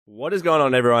What is going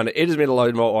on, everyone? It is me, the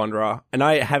Lone Vault Wanderer, and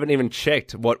I haven't even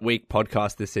checked what week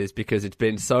podcast this is because it's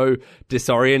been so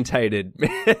disorientated,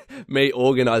 me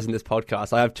organising this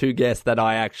podcast. I have two guests that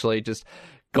I actually just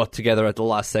got together at the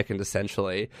last second,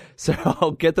 essentially. So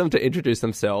I'll get them to introduce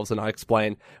themselves, and I'll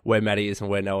explain where Maddie is and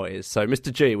where Noah is. So,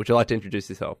 Mr. G, would you like to introduce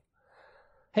yourself?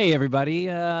 Hey, everybody.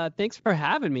 Thanks for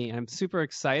having me. I'm super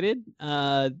excited.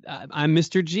 I'm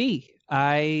Mr. G.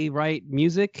 I write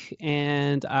music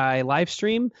and I live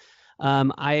stream.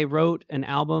 I wrote an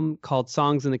album called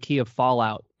Songs in the Key of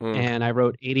Fallout, and I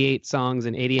wrote 88 songs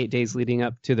in 88 days leading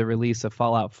up to the release of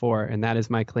Fallout 4, and that is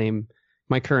my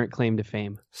current claim to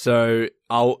fame. So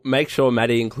I'll make sure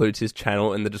Maddie includes his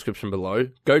channel in the description below.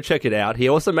 Go check it out. He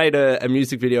also made a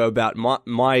music video about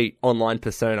my online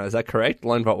persona. Is that correct?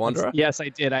 Lone Vault Wanderer? Yes, I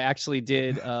did. I actually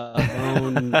did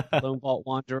a Lone Vault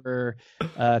Wanderer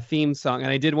theme song. And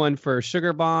I did one for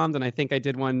Sugar Bombed, and I think I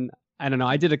did one, I don't know,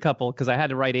 I did a couple because I had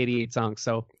to write 88 songs.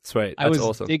 So sweet. That's I was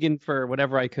awesome. Digging for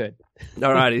whatever I could.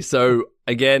 Alrighty, so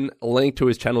again, link to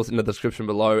his channels in the description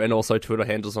below and also Twitter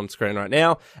handles on screen right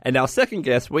now. And our second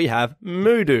guest, we have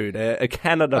Moodude, a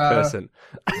Canada person.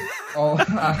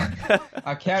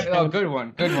 I can't. Oh, good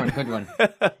one.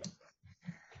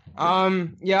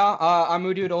 I'm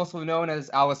Moodude, also known as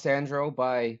Alessandro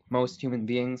by most human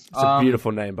beings. It's a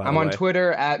beautiful name, by the way. I'm on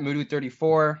Twitter at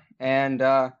Moodude34, and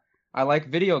I like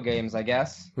video games, I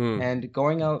guess, and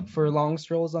going out for long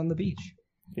strolls on the beach.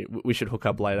 We should hook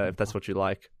up later if that's what you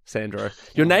like, Sandro.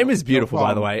 Your name is beautiful,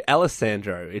 by the way.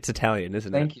 Alessandro. It's Italian,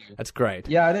 isn't it? Thank you. That's great.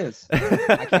 Yeah, it is.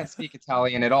 I can't speak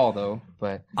Italian at all, though.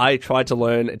 But I tried to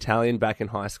learn Italian back in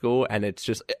high school, and it's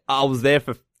just... I was there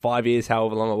for 5 years,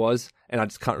 however long it was, and I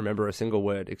just can't remember a single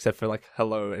word except for, like,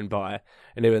 hello and bye.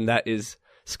 And even that is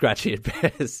scratchy at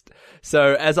best.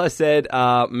 So, as I said,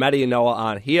 Maddie and Noah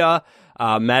aren't here.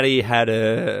 Maddie had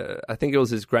I think it was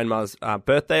his grandma's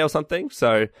birthday or something,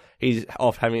 so he's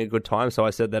off having a good time, so I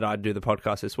said that I'd do the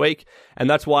podcast this week, and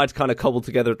that's why it's kind of cobbled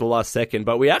together at the last second,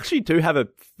 but we actually do have a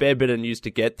fair bit of news to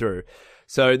get through.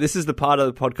 So this is the part of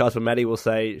the podcast where Maddie will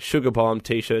say Sugar Bomb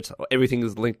t-shirts, everything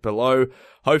is linked below.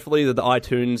 Hopefully the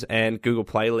iTunes and Google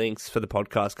Play links for the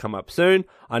podcast come up soon.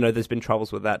 I know there's been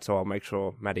troubles with that, so I'll make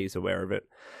sure Maddie's aware of it.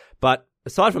 But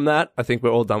aside from that, I think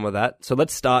we're all done with that. So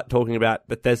let's start talking about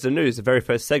Bethesda news, the very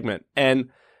first segment. And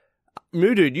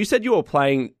Moodude, you said you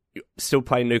were still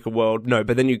playing Nuka World. No,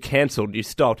 but then you cancelled, you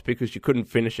stopped because you couldn't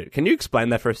finish it. Can you explain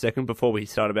that for a second before we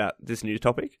start about this news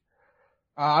topic?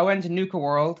 I went to Nuka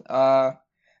World.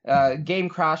 Game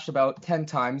crashed about 10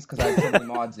 times because I put the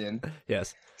mods in.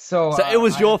 Yes. So it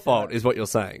was your fault, is what you're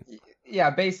saying. Yeah,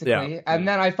 basically. Yeah. And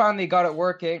then I finally got it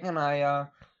working, and I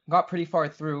got pretty far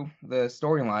through the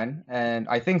storyline, and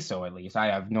I think so, at least. I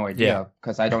have no idea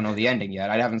because I don't know the ending yet.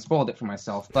 I haven't spoiled it for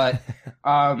myself, but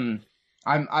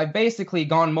I've basically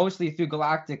gone mostly through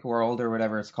Galactic World or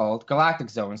whatever it's called, Galactic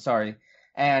Zone. Sorry,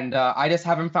 and I just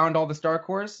haven't found all the star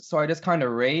cores, so I just kind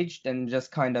of raged and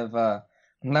just kind of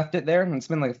left it there. And it's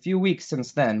been like a few weeks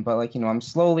since then, but I'm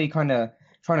slowly kind of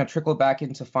trying to trickle back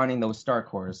into finding those star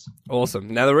cores.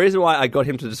 Awesome. Now, the reason why I got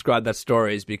him to describe that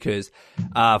story is because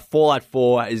Fallout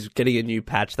 4 is getting a new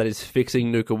patch that is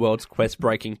fixing Nuka World's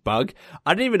quest-breaking bug.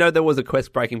 I didn't even know there was a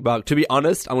quest-breaking bug. To be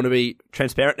honest, I'm going to be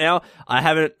transparent now. I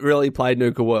haven't really played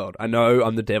Nuka World. I know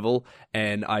I'm the devil,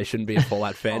 and I shouldn't be a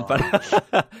Fallout fan,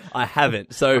 but I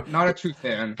haven't. So not a true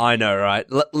fan. I know, right?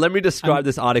 Let me describe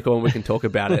this article and we can talk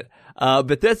about it.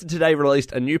 Bethesda today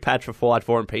released a new patch for Fallout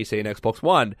 4 on PC and Xbox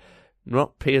One.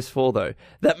 Not PS4, though.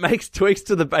 That makes tweaks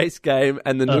to the base game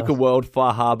and the Nuka World,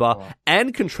 Far Harbor,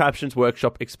 and Contraptions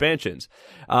Workshop expansions.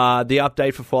 The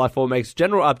update for Fallout 4 makes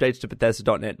general updates to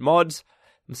Bethesda.net mods.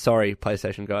 I'm sorry,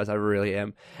 PlayStation guys, I really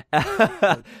am.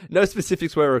 No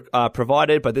specifics were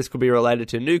provided, but this could be related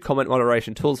to new comment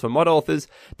moderation tools for mod authors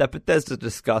that Bethesda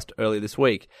discussed earlier this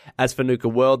week. As for Nuka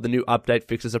World, the new update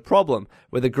fixes a problem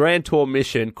where the Grand Tour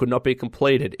mission could not be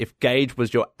completed if Gage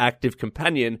was your active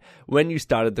companion when you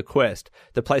started the quest.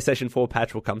 The PlayStation 4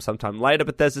 patch will come sometime later,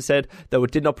 Bethesda said, though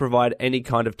it did not provide any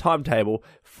kind of timetable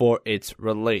for its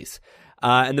release.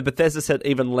 And the Bethesda said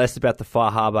even less about the Far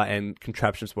Harbor and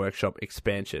Contraptions Workshop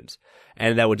expansions.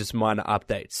 And they were just minor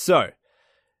updates. So,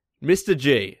 Mr.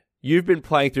 G, you've been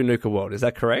playing through Nuka World, is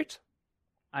that correct?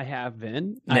 I have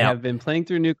been. I have been playing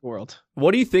through Nuka World.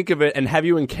 What do you think of it, and have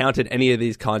you encountered any of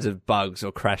these kinds of bugs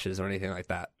or crashes or anything like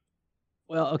that?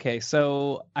 Well, okay,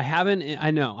 so I haven't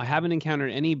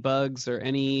encountered any bugs or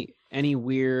any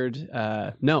weird,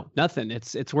 no, nothing.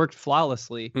 It's worked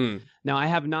flawlessly. Now,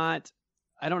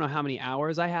 I don't know how many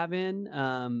hours I have in.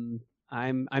 I'm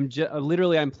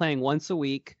playing once a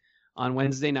week on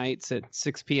Wednesday nights at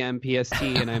 6 p.m. PST,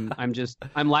 and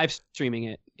I'm live streaming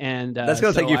it. And that's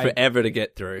gonna take you forever to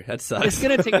get through. That sucks. It's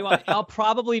gonna take me a while.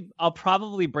 I'll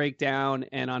probably break down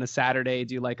and on a Saturday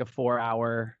do like a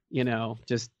 4-hour,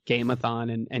 just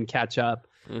game-a-thon and catch up.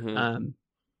 Mm-hmm.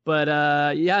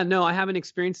 But yeah, no, I haven't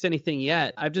experienced anything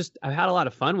yet. I've had a lot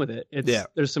of fun with it.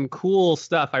 There's some cool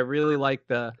stuff. I really like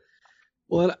I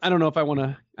don't know if I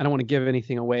don't want to give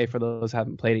anything away for those who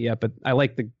haven't played it yet, but I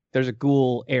like there's a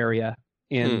ghoul area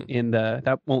in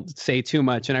that won't say too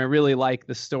much. And I really like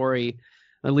the story.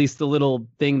 At least the little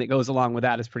thing that goes along with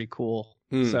that is pretty cool.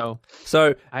 So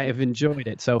I have enjoyed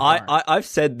it so far. I've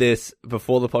said this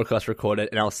before the podcast recorded,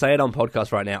 and I'll say it on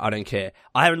podcast right now. I don't care.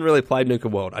 I haven't really played Nuka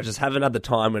World. I just haven't had the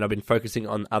time when I've been focusing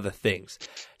on other things.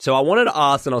 So I wanted to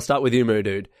ask, and I'll start with you, Moo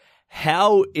Dude.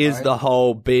 How is the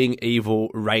whole being evil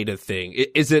raider thing?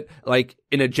 Is it like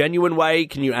in a genuine way?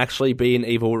 Can you actually be an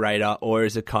evil raider, or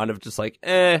is it kind of just like,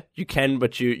 you can,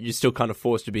 but you're still kind of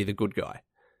forced to be the good guy?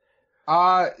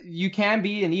 You can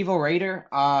be an evil raider.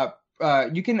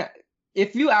 You can,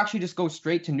 if you actually just go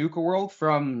straight to Nuka World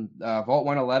from Vault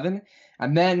 111,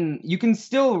 and then you can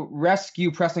still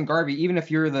rescue Preston Garvey even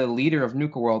if you're the leader of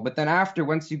Nuka World. But then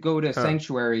once you go to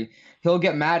Sanctuary, he'll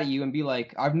get mad at you and be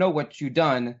like, "I know what you've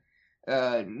done.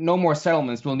 No more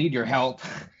settlements. We'll need your help."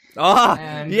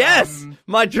 Yes,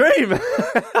 my dream.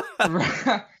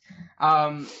 But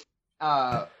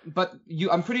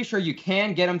I'm pretty sure you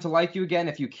can get him to like you again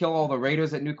if you kill all the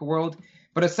raiders at Nuka World.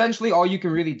 But essentially, all you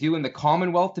can really do in the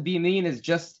Commonwealth to be mean is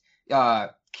just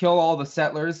kill all the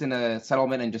settlers in a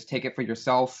settlement and just take it for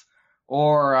yourself,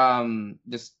 or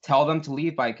just tell them to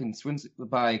leave by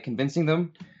convincing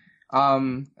them.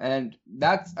 And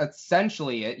that's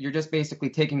essentially it. You're just basically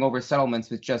taking over settlements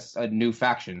with just a new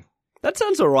faction. That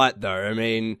sounds all right, though. I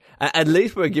mean, at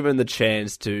least we're given the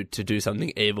chance to do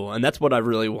something evil, and that's what I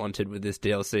really wanted with this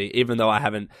DLC, even though I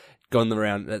haven't gotten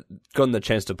the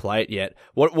chance to play it yet.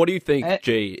 What do you think,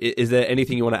 G? Is there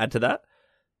anything you want to add to that?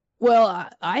 Well,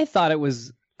 I thought it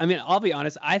was... I mean, I'll be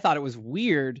honest, I thought it was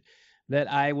weird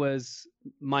that I was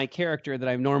my character that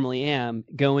I normally am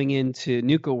going into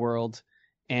Nuka World,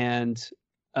 and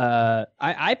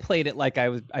I played it like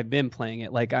I've been playing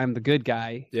it, like I'm the good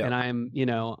guy, and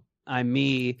I'm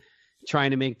me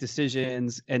trying to make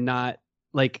decisions and not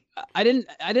like I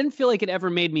didn't feel like it ever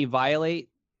made me violate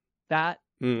that,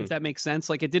 if that makes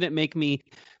sense. Like it didn't make me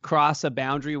cross a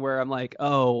boundary where I'm like,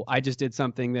 oh, I just did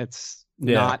something that's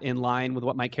not in line with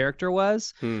what my character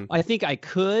was. I think I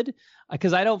could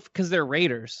because they're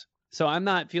raiders. So I'm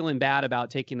not feeling bad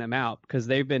about taking them out because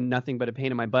they've been nothing but a pain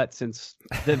in my butt since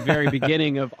the very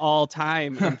beginning of all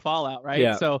time in Fallout, right?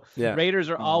 Yeah. So raiders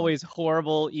are always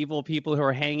horrible, evil people who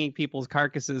are hanging people's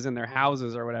carcasses in their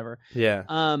houses or whatever. Yeah.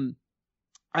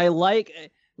 I like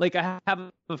I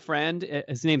have a friend.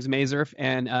 His name's Mazurf,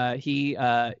 and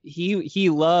he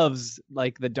loves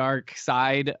like the dark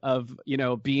side of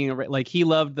being like he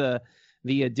loved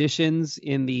the additions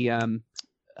in the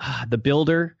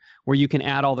builder, where you can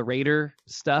add all the raider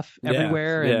stuff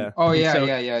everywhere.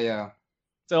 Yeah.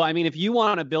 So, I mean, if you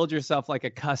want to build yourself like a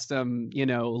custom,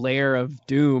 layer of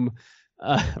Doom,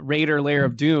 raider layer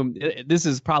of Doom, this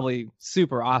is probably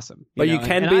super awesome. But you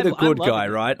can be the good guy,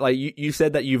 right? Like you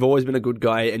said that you've always been a good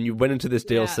guy, and you went into this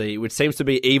DLC, which seems to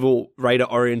be evil raider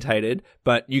orientated,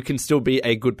 but you can still be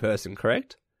a good person,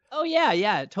 correct? Oh,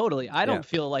 yeah, totally. I don't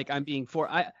feel like I'm being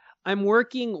I'm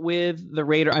working with the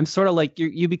raider. I'm sort of like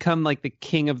you become like the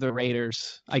king of the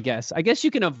raiders, I guess. I guess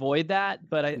you can avoid that,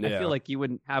 but I feel like you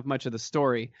wouldn't have much of the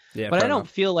story. Yeah, but I don't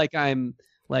feel like I'm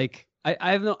like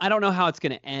I don't know how it's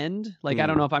going to end. Like I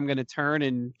don't know if I'm going to turn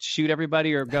and shoot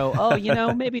everybody or go,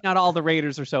 oh, maybe not all the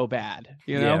raiders are so bad.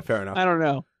 Yeah, fair enough. I don't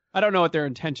know. I don't know what their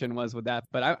intention was with that,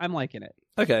 but I'm liking it.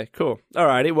 Okay, cool.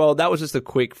 Alrighty. Well, that was just a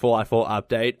quick Fallout 4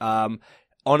 update.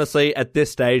 Honestly, at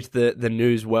this stage, the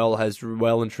news well has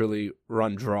well and truly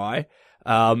run dry.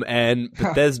 And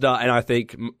Bethesda, and I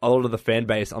think a lot of the fan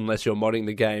base, unless you're modding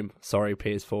the game, sorry,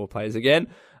 PS4 players again,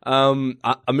 are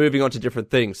moving on to different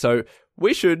things. So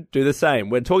we should do the same.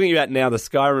 We're talking about now the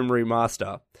Skyrim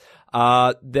remaster.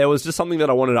 There was just something that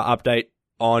I wanted to update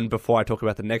on before I talk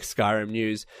about the next Skyrim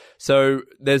news. So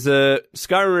there's a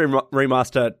Skyrim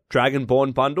remaster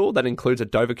Dragonborn bundle that includes a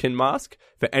Dovahkiin mask.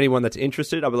 For anyone that's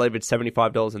interested, I believe it's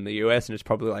 $75 in the US and it's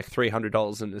probably like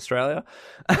 $300 in Australia.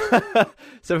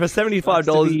 So for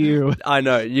 $75, I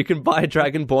know, you can buy a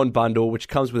Dragonborn bundle which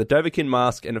comes with a Dovahkiin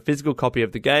mask and a physical copy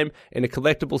of the game in a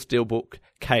collectible steelbook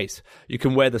case. You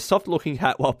can wear the soft-looking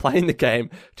hat while playing the game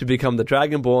to become the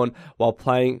Dragonborn while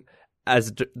playing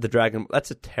as the dragon. That's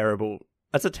a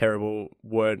terrible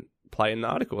word play in the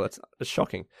article. That's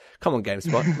shocking. Come on,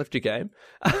 GameSpot, lift your game.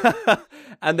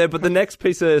 But the next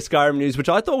piece of Skyrim news, which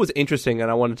I thought was interesting and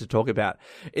I wanted to talk about,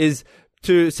 is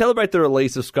to celebrate the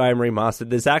release of Skyrim Remastered,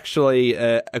 there's actually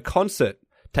a concert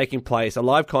taking place, a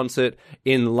live concert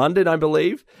in London, I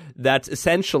believe, that's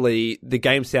essentially the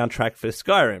game soundtrack for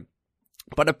Skyrim.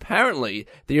 But apparently,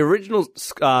 the original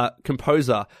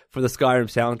composer for the Skyrim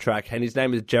soundtrack, and his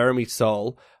name is Jeremy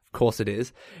Soule, of course it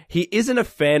is, he isn't a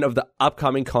fan of the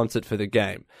upcoming concert for the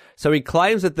game. So he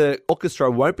claims that the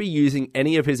orchestra won't be using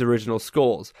any of his original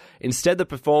scores. Instead, the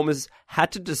performers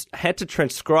had to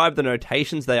transcribe the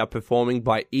notations they are performing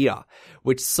by ear,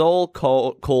 which Soule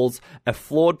calls a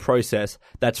flawed process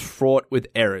that's fraught with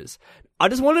errors. I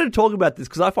just wanted to talk about this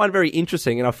because I find it very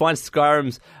interesting, and I find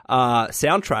Skyrim's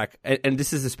soundtrack, and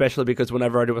this is especially because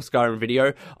whenever I do a Skyrim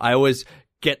video, I always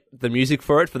get the music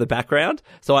for it for the background,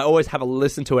 so I always have a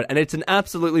listen to it, and it's an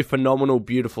absolutely phenomenal,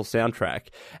 beautiful soundtrack.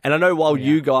 And I know while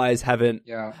you guys haven't,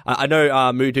 I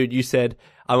know Moo Dude, you said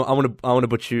I want to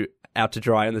put you out to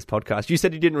dry on this podcast. You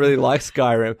said you didn't really like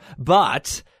Skyrim,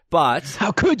 but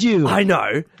how could you? I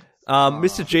know,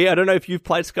 Mr. G. I don't know if you've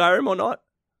played Skyrim or not.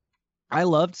 I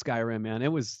loved Skyrim, man.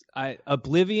 It was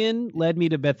Oblivion led me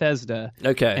to Bethesda.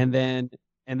 Okay.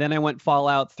 And then I went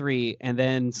Fallout 3 and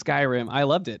then Skyrim. I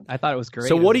loved it. I thought it was great.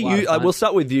 So what do you we'll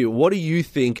start with you. What do you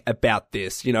think about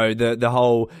this? You know,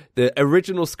 the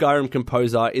original Skyrim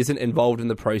composer isn't involved in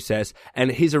the process,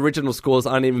 and his original scores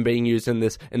aren't even being used in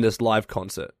this live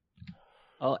concert.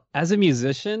 Well, as a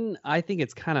musician, I think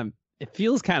it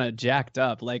feels kind of jacked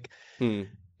up. Like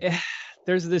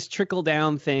there's this trickle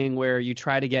down thing where you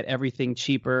try to get everything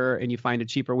cheaper and you find a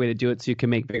cheaper way to do it so you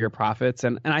can make bigger profits.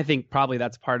 And I think probably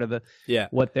that's part of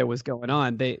what there was going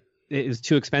on. It was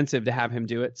too expensive to have him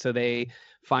do it. So they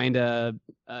find a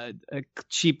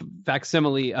cheap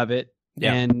facsimile of it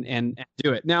and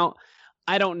do it. Now,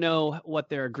 I don't know what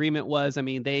their agreement was. I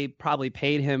mean, they probably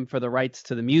paid him for the rights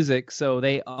to the music. So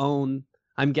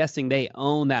I'm guessing they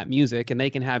own that music and they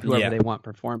can have whoever they want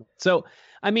perform it. So,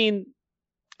 I mean,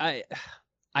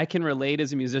 I can relate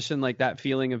as a musician, like that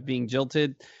feeling of being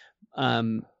jilted.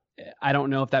 I don't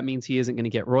know if that means he isn't going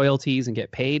to get royalties and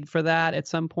get paid for that at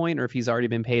some point, or if he's already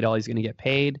been paid all he's going to get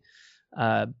paid.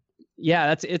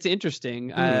 It's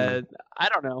interesting. I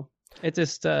don't know. It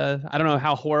just I don't know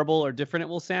how horrible or different it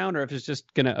will sound, or if it's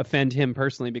just going to offend him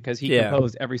personally because he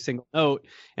composed every single note,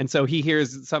 and so he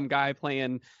hears some guy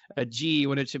playing a G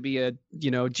when it should be a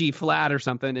G flat or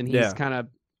something, and he's kind of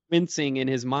wincing in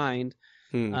his mind.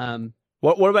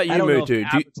 What about you, Moo Dude?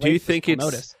 Do you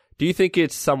think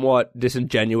it's somewhat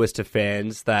disingenuous to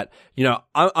fans that,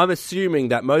 I'm assuming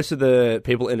that most of the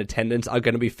people in attendance are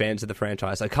going to be fans of the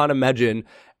franchise. I can't imagine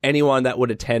anyone that would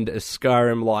attend a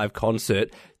Skyrim live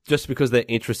concert just because they're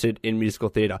interested in musical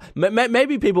theater.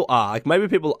 Maybe people are. Maybe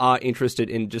people are interested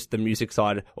in just the music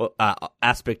side or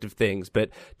aspect of things.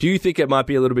 But do you think it might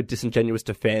be a little bit disingenuous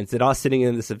to fans that are sitting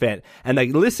in this event and they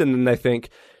listen and they think,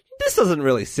 this doesn't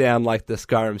really sound like the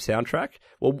Skyrim soundtrack?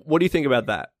 Well, what do you think about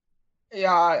that?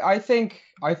 Yeah, I think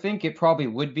it probably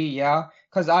would be,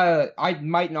 because I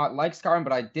might not like Skyrim,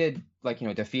 but I did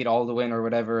defeat Alduin or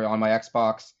whatever on my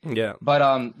Xbox. Yeah.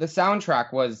 But the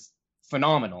soundtrack was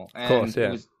phenomenal, and of course, it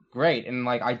was great. And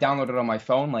I downloaded it on my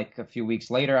phone a few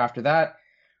weeks later after that.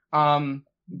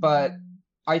 But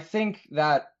I think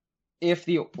that if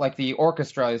the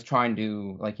orchestra is trying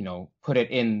to put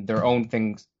it in their own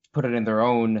things, put it in their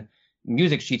own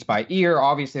music sheets by ear,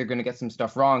 obviously they're going to get some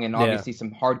stuff wrong, and obviously some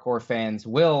hardcore fans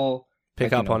will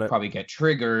pick up on it, probably get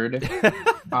triggered.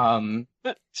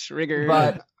 Triggered.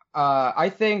 But I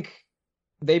think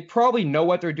they probably know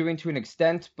what they're doing to an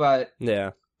extent, but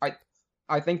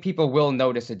I think people will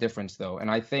notice a difference though, and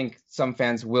I think some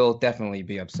fans will definitely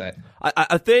be upset.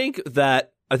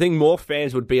 I think more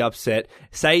fans would be upset,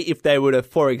 say if they were to,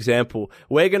 for example,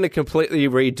 we're going to completely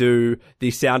redo the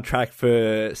soundtrack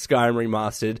for Skyrim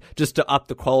Remastered just to up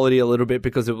the quality a little bit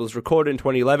because it was recorded in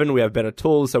 2011, we have better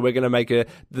tools, so we're going to make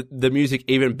the music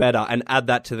even better and add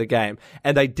that to the game.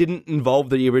 And they didn't involve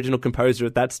the original composer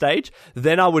at that stage,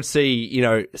 then I would see,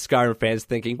 Skyrim fans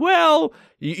thinking, well,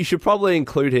 you should probably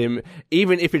include him,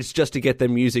 even if it's just to get the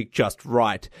music just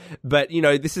right. But,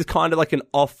 this is kind of like an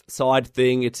offside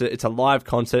thing. It's a live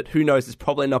concert. Who knows? It's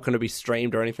probably not going to be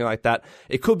streamed or anything like that.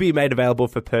 It could be made available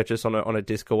for purchase on a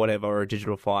disc or whatever, or a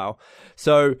digital file.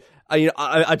 So,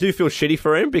 I do feel shitty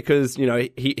for him because,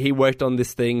 he worked on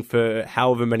this thing for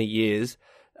however many years,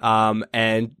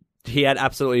 and he had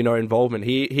absolutely no involvement.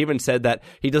 He even said that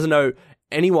he doesn't know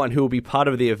anyone who will be part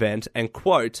of the event and,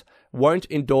 quote, won't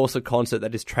endorse a concert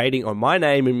that is trading on my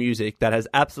name and music that has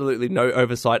absolutely no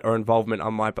oversight or involvement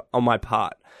on my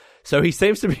part. So he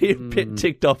seems to be a bit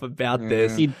ticked off about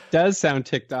this. He does sound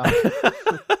ticked off.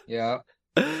 Yeah.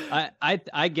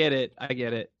 I get it. I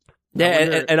get it.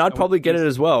 Yeah, and I'd probably get it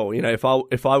as well. You know,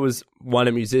 if I was one,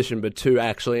 a musician, but two,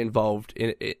 actually involved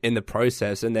in the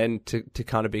process, and then to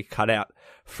kind of be cut out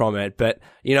from it. But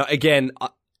you know, again,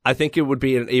 I think it would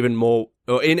be an even more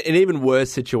or in an even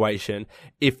worse situation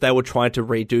if they were trying to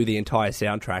redo the entire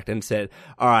soundtrack and said,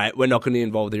 "All right, we're not going to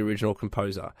involve the original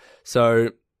composer." So.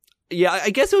 Yeah, I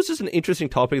guess it was just an interesting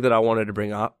topic that I wanted to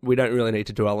bring up. We don't really need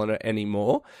to dwell on it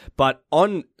anymore. But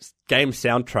on game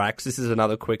soundtracks, this is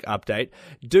another quick update.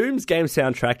 Doom's game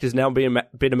soundtrack is now being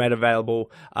made available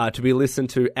to be listened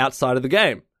to outside of the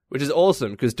game, which is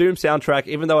awesome because Doom soundtrack,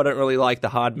 even though I don't really like the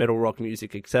hard metal rock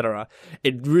music, etc.,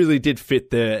 it really did fit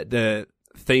the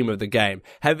theme of the game.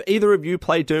 Have either of you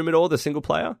played Doom at all, the single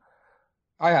player?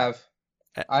 I have.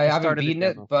 I haven't beaten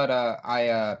it, but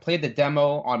I played the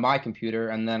demo on my computer,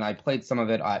 and then I played some of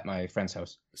it at my friend's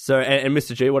house. So, and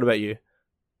Mr. G, what about you?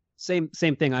 Same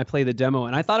thing. I played the demo,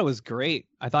 and I thought it was great.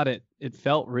 I thought it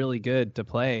felt really good to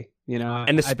play. You know,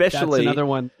 and especially that's another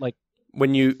one like.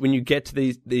 When you get to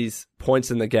these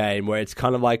points in the game where it's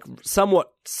kind of like somewhat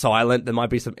silent, there might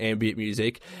be some ambient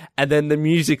music, and then the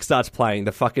music starts playing,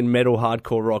 the fucking metal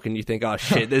hardcore rock, and you think, oh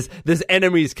shit, there's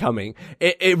enemies coming.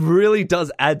 It really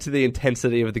does add to the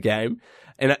intensity of the game.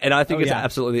 And I think it's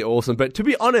absolutely awesome. But to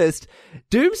be honest,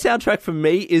 Doom soundtrack for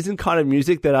me isn't kind of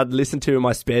music that I'd listen to in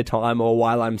my spare time or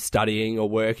while I'm studying or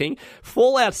working.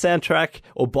 Fallout soundtrack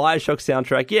or Bioshock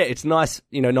soundtrack, yeah, it's nice,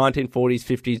 you know, 1940s,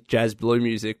 50s jazz blue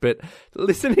music. But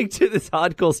listening to this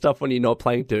hardcore stuff when you're not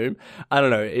playing Doom, I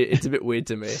don't know, it's a bit weird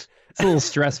to me. It's a little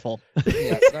stressful.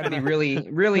 Yeah, it's got to be really,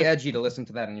 really edgy to listen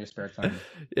to that in your spare time.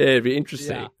 Yeah, it'd be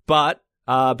interesting. Yeah. But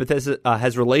Bethesda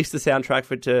has released the soundtrack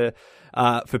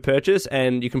for purchase,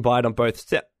 and you can buy it on both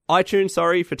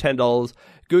iTunes, for $10,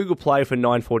 Google Play for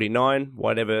 $9.49,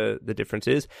 whatever the difference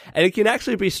is, and it can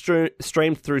actually be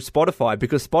streamed through Spotify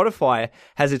because Spotify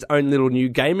has its own little new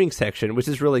gaming section, which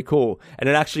is really cool, and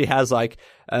it actually has like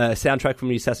a soundtrack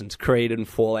from Assassin's Creed and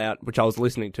Fallout, which I was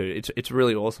listening to. It's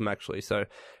really awesome actually. So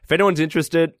if anyone's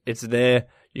interested, it's there.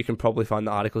 You can probably find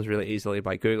the articles really easily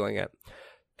by Googling it.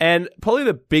 And probably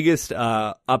the biggest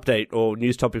update or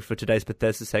news topic for today's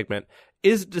Bethesda segment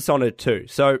is Dishonored 2.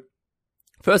 So,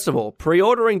 first of all,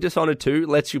 pre-ordering Dishonored 2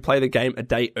 lets you play the game a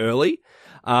day early,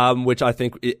 which I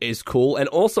think is cool. And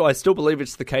also, I still believe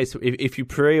it's the case if you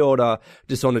pre-order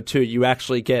Dishonored 2, you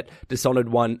actually get Dishonored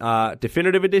 1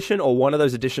 Definitive Edition or one of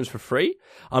those editions for free.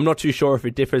 I'm not too sure if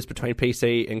it differs between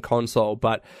PC and console,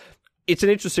 but it's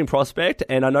an interesting prospect,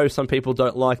 and I know some people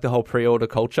don't like the whole pre-order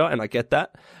culture, and I get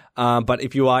that. But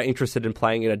if you are interested in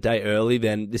playing it a day early,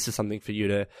 then this is something for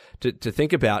you to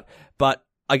think about. But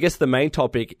I guess the main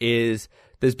topic is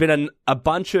there's been a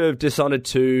bunch of Dishonored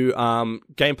 2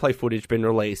 gameplay footage been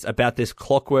released about this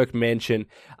Clockwork Mansion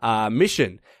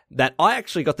mission that I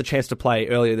actually got the chance to play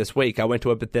earlier this week. I went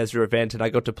to a Bethesda event and I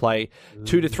got to play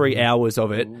 2 to 3 hours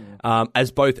of it as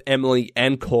both Emily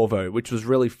and Corvo, which was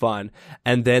really fun.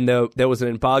 And then there was an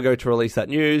embargo to release that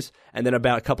news, and then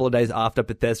about a couple of days after,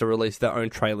 Bethesda released their own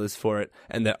trailers for it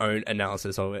and their own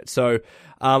analysis of it. So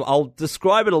I'll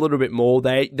describe it a little bit more.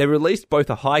 They released both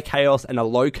a high chaos and a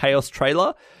low chaos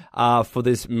trailer for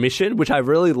this mission, which I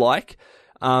really like.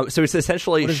 So it's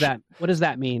essentially... What does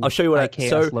that mean? I'll show you what high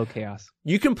chaos, low chaos.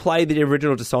 You can play the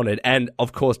original Dishonored and,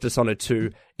 of course, Dishonored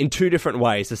 2 in two different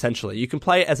ways, essentially. You can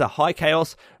play as a high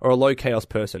chaos or a low chaos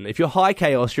person. If you're high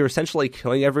chaos, you're essentially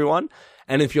killing everyone.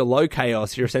 And if you're low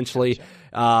chaos, you're essentially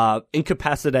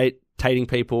incapacitating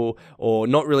people or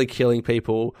not really killing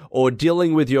people or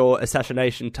dealing with your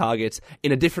assassination targets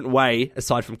in a different way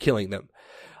aside from killing them.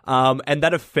 And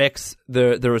that affects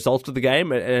the results of the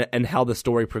game and how the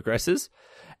story progresses.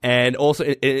 And also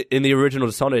in the original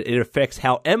Dishonored, it affects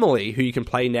how Emily, who you can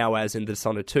play now as in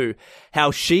Dishonored 2, how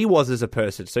she was as a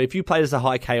person. So if you played as a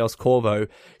high chaos Corvo,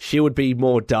 she would be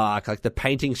more dark. Like the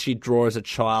paintings she'd draw as a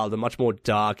child are much more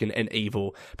dark and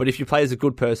evil. But if you play as a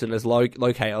good person, as low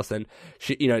chaos, then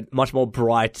she, much more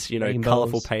bright, rainbows,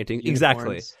 colorful painting. Unicorns.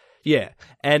 Exactly. Yeah.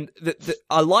 And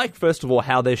I like, first of all,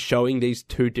 how they're showing these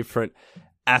two different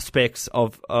aspects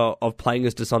of playing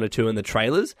as Dishonored 2 in the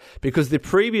trailers, because the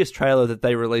previous trailer that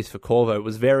they released for Corvo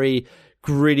was very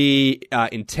gritty,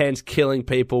 intense, killing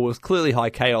people, was clearly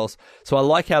high chaos. So I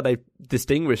like how they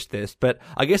distinguished this. But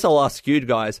I guess I'll ask you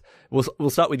guys, we'll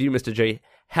start with you, Mr. G.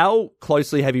 How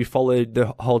closely have you followed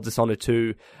the whole Dishonored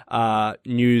 2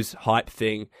 news hype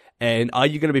thing, and are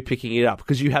you going to be picking it up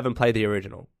because you haven't played the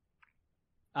original?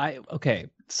 Okay.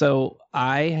 So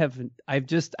I've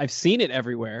seen it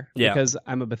everywhere because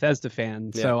I'm a Bethesda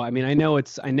fan. Yeah. So I mean, I know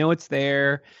it's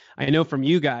there. I know from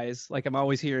you guys, like I'm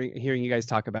always hearing you guys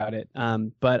talk about it.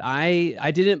 But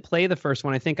I didn't play the first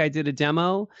one. I think I did a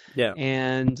demo. Yeah.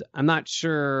 And I'm not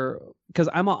sure because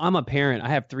I'm a parent. I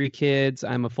have 3 kids.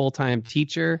 I'm a full-time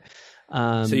teacher.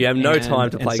 So you have no time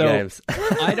to play games.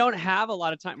 I don't have a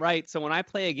lot of time, right? So when I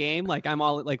play a game, like I'm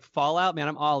all like Fallout, man,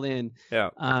 I'm all in. Yeah.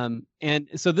 And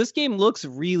so this game looks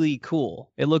really cool.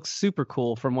 It looks super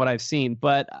cool from what I've seen,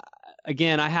 but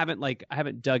again, I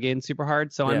haven't dug in super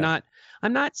hard, so I'm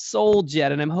not sold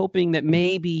yet, and I'm hoping that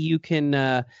maybe you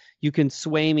can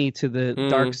sway me to the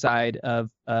dark side of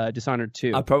Dishonored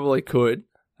 2. I probably could.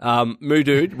 Moo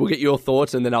Dude, we'll get your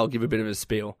thoughts, and then I'll give a bit of a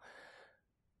spiel.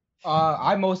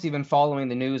 I've mostly been following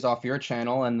the news off your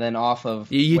channel and then off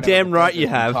of... You damn right you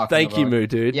have. Thank you, Moo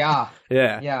Dude. Yeah.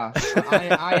 Yeah.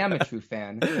 I am a true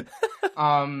fan.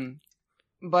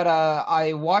 But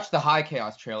I watched the High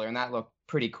Chaos trailer, and that looked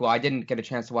pretty cool. I didn't get a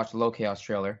chance to watch the Low Chaos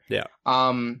trailer. Yeah.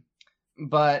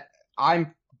 But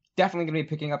I'm definitely going to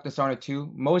be picking up Dishonored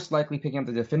 2, most likely picking up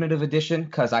the Definitive Edition,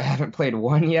 because I haven't played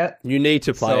 1 yet. You need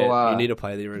to play it. You need to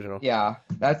play the original. Yeah,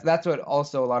 that's what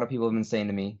also a lot of people have been saying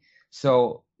to me.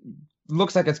 So...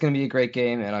 looks like it's going to be a great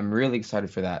game, and I'm really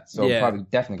excited for that. So I'm probably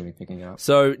definitely going to be picking it up.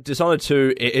 So Dishonored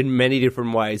 2, in many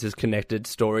different ways, is connected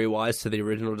story-wise to the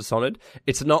original Dishonored.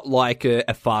 It's not like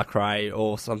a Far Cry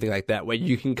or something like that, where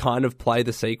you can kind of play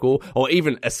the sequel, or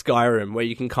even a Skyrim, where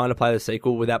you can kind of play the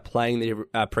sequel without playing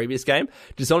the previous game.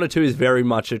 Dishonored 2 is very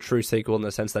much a true sequel in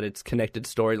the sense that it's connected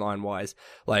storyline-wise.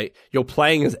 Like, you're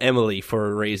playing as Emily for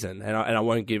a reason, and I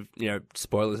won't give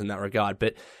spoilers in that regard,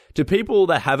 but... to people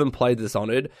that haven't played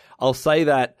Dishonored, I'll say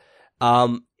that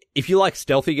if you like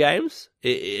stealthy games,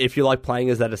 if you like playing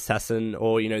as that assassin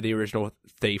or, the original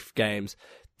Thief games,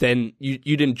 then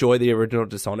you'd enjoy the original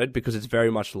Dishonored because it's very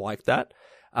much like that.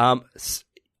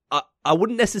 I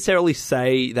wouldn't necessarily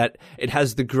say that it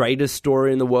has the greatest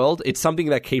story in the world. It's something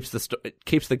that keeps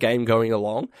the game going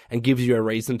along and gives you a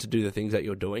reason to do the things that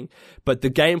you're doing. But the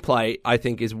gameplay, I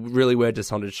think, is really where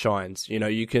Dishonored shines.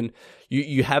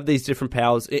 You have these different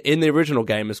powers. In the original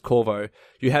game as Corvo,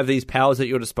 you have these powers at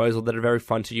your disposal that are very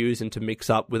fun to use and to mix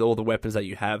up with all the weapons that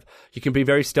you have. You can be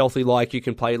very stealthy-like. You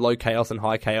can play low chaos and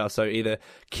high chaos, so either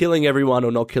killing everyone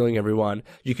or not killing everyone.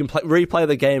 You can replay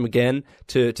the game again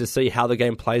to see how the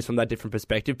game plays from that different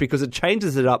perspective, because it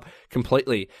changes it up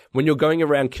completely when you're going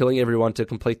around killing everyone to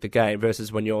complete the game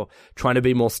versus when you're trying to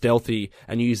be more stealthy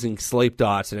and using sleep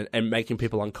darts and making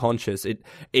people unconscious.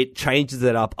 It changes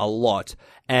it up a lot.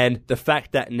 And the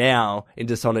fact that now in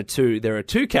Dishonored 2 there are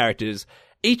 2 characters,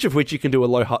 each of which you can do a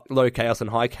low chaos and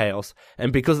high chaos,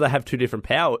 and because they have 2 different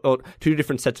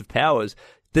sets of powers,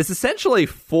 there's essentially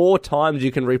 4 times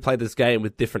you can replay this game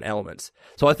with different elements.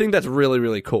 So I think that's really,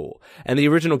 really cool. And the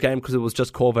original game, because it was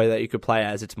just Corvo that you could play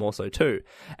as, it's more so too.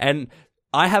 And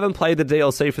I haven't played the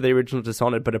DLC for the original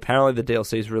Dishonored, but apparently the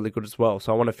DLC is really good as well,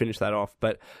 so I want to finish that off.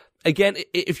 But again,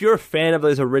 if you're a fan of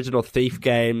those original Thief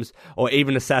games, or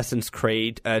even Assassin's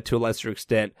Creed to a lesser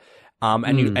extent,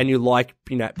 and you like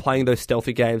playing those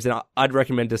stealthy games, then I'd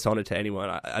recommend Dishonored to anyone.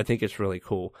 I think it's really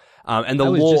cool. And the I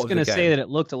was lore just going to say that it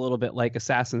looked a little bit like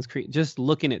Assassin's Creed. Just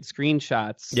looking at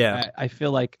screenshots, yeah, I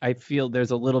feel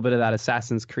there's a little bit of that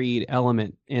Assassin's Creed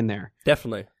element in there.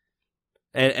 Definitely.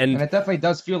 And it definitely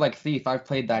does feel like Thief. I've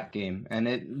played that game, and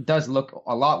it does look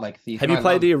a lot like Thief. Have you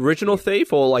played the original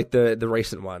Thief or like the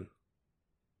recent one?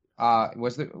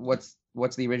 What's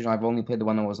the original? I've only played the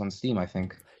one that was on Steam, I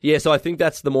think. Yeah, so I think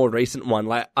that's the more recent one.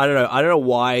 Like, I don't know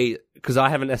why, because I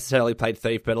haven't necessarily played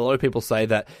Thief, but a lot of people say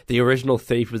that the original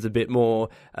Thief was a bit more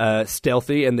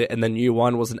stealthy, and the new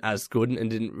one wasn't as good and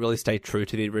didn't really stay true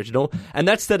to the original. And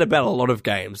that's said about a lot of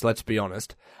games, let's be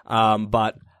honest.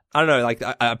 But I don't know, like,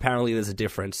 apparently there's a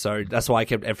difference, so that's why I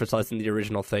kept emphasizing the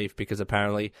original Thief, because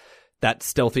apparently that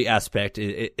stealthy aspect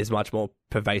is much more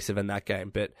pervasive in that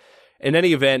game. But in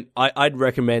any event, I'd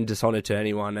recommend Dishonored to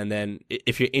anyone, and then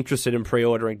if you're interested in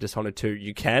pre-ordering Dishonored 2,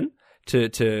 you can,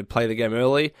 to play the game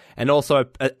early, and also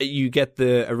you get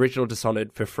the original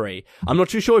Dishonored for free. I'm not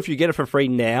too sure if you get it for free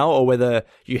now, or whether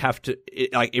you have to,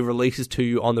 it releases to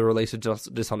you on the release of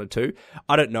Dishonored 2.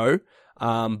 I don't know.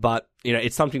 But,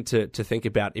 it's something to think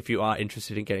about if you are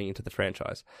interested in getting into the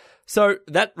franchise. So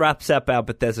that wraps up our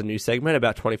Bethesda news segment,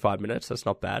 about 25 minutes. That's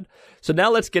not bad. So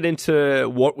now let's get into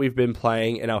what we've been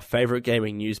playing and our favorite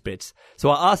gaming news bits. So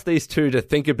I asked these two to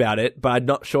think about it, but I'm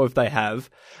not sure if they have.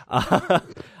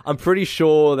 I'm pretty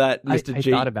sure that Mr.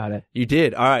 G... I thought about it. You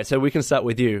did? All right, so we can start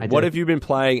with you. What have you been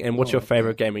playing, and what's your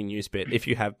favorite gaming news bit, if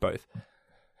you have both?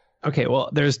 Okay, well,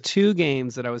 there's two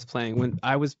games that I was playing when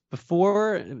I was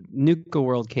before Nuka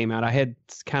World came out. I had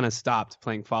kind of stopped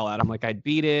playing Fallout. I'm like, I'd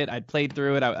beat it, I'd played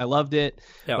through it, I loved it,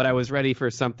 but I was ready for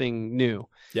something new.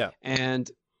 Yeah. And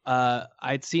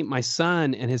I'd seen my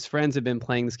son and his friends have been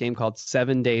playing this game called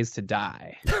 7 Days to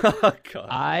Die. Oh, God.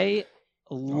 I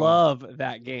love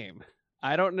that game.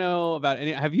 I don't know about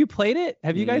any. Have you played it?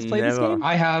 Have you guys played this game?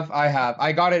 I have.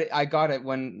 I got it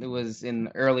when it was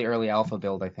in early alpha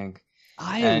build, I think.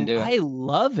 I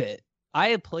love it. I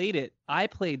had played it. I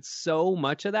played so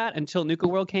much of that until Nuka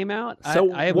World came out. So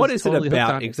what is it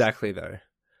about exactly, though?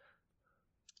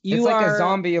 It's like a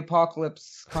zombie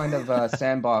apocalypse kind of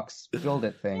sandbox build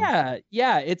it thing. Yeah.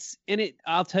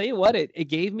 I'll tell you what, it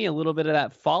gave me a little bit of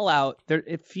that Fallout. There,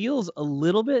 it feels a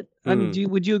little bit. I mean,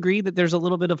 would you agree that there's a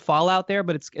little bit of Fallout there?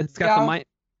 But it's got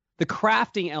the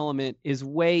crafting element is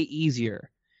way easier,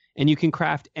 and you can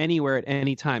craft anywhere at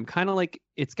any time. Kind of like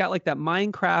it's got like that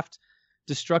Minecraft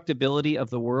destructibility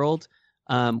of the world,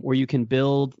 where you can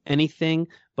build anything,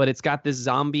 but it's got this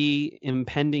zombie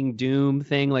impending doom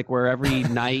thing, like where every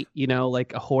night,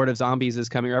 like a horde of zombies is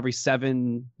coming, or every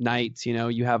 7 nights,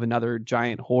 you have another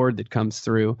giant horde that comes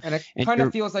through. And it kind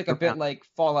of feels like a bit like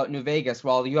Fallout New Vegas.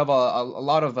 Well, you have a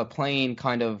lot of a plain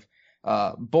kind of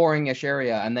boring-ish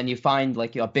area, and then you find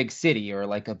like a big city or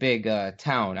like a big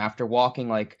town after walking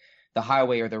like the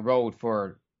highway or the road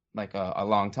for like a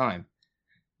long time.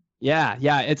 Yeah.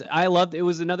 I loved it.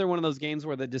 Was another one of those games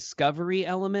where the discovery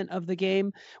element of the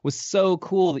game was so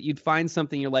cool that you'd find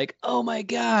something, you're like, oh my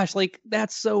gosh, like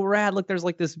that's so rad. Look, there's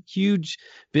like this huge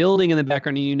building in the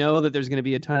background, and you know that there's going to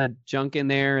be a ton of junk in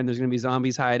there, and there's going to be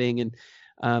zombies hiding, and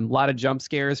a lot of jump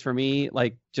scares for me,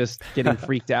 like just getting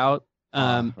freaked out.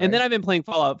 Right. And then I've been playing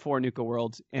Fallout 4 Nuka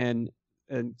World and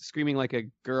screaming like a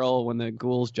girl when the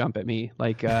ghouls jump at me,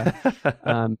 like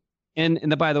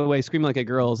And by the way, screaming like a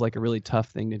girl is like a really tough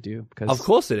thing to do, because of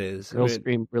course it is. Girls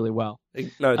scream really well.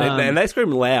 No, they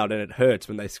scream loud, and it hurts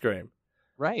when they scream.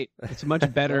 Right, it's a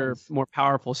much better, more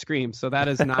powerful scream. So that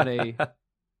is not a.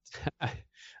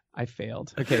 I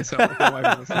failed. Okay, so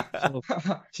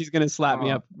she's gonna slap me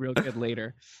up real good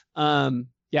later.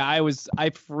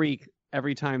 I freak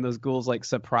every time those ghouls like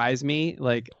surprise me.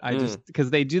 Like I just because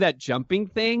they do that jumping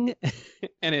thing,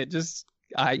 and it just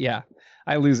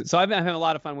I lose it. So I've been having a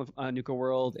lot of fun with Nuka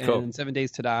World and 7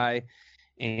 Days to Die.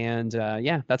 And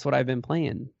that's what I've been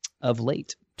playing of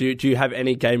late. Do you have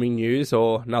any gaming news,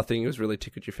 or nothing has really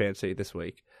tickled your fancy this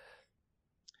week?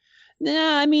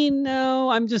 No.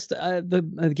 I'm just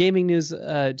the gaming news.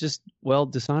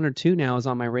 Dishonored 2 now is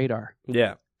on my radar.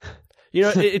 Yeah.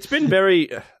 It's been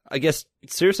very, I guess,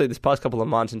 seriously, this past couple of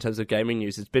months in terms of gaming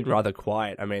news, it's been rather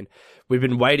quiet. I mean, we've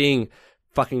been waiting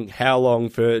fucking how long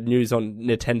for news on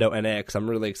Nintendo NX. I'm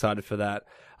really excited for that.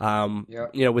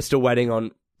 We're still waiting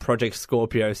on Project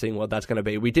Scorpio, seeing what that's going to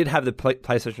be. We did have the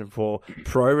PlayStation 4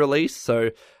 Pro release,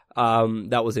 so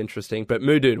that was interesting. But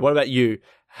Moo Dude, what about you?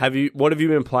 What have you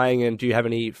been playing, and do you have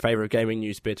any favorite gaming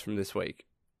news bits from this week?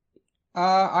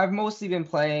 I've mostly been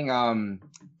playing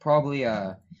probably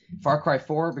Far Cry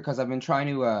 4, because I've been trying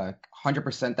to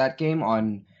 100% that game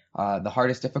on the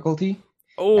hardest difficulty.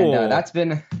 Oh, and that's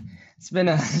been. It's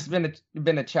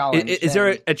been a challenge. Is there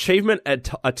an achievement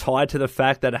tied to the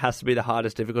fact that it has to be the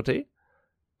hardest difficulty?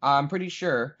 I'm pretty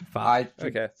sure. I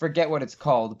forget what it's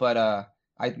called, but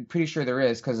I'm pretty sure there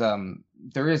is, because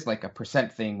there is like a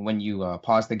percent thing when you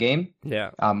pause the game. Yeah.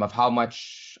 Of how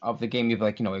much of the game you've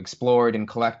explored and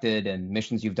collected and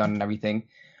missions you've done and everything.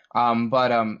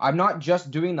 But I'm not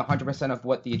just doing the 100% of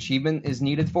what the achievement is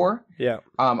needed for. Yeah.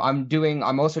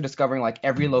 I'm also discovering like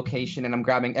every location, and I'm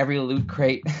grabbing every loot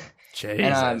crate. Jesus.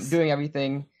 And I'm doing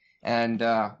everything. And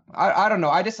I don't know.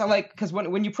 I like, because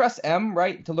when you press M,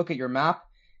 right, to look at your map,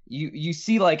 you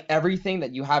see like everything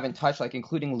that you haven't touched, like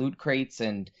including loot crates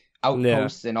and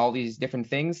outposts and all these different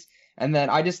things. And then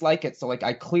I just like it. So like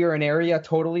I clear an area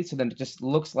totally, so then it just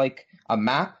looks like a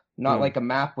map, not like a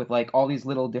map with like all these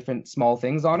little different small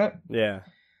things on it. Yeah.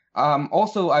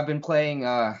 Also, I've been playing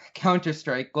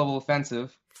Counter-Strike Global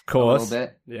Offensive. Of course. A little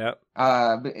bit.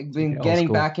 Yeah. Been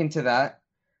getting back into that.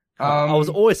 I was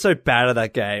always so bad at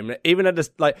that game. Even at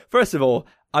just first of all,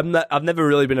 I've never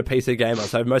really been a PC gamer,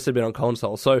 so I've mostly been on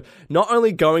console. So not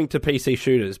only going to PC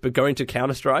shooters, but going to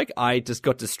Counter-Strike, I just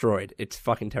got destroyed. It's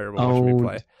fucking terrible watching me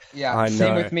play. Yeah,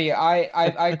 same with me.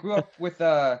 I grew up with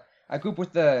the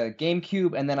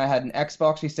GameCube, and then I had an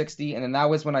Xbox 360, and then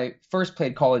that was when I first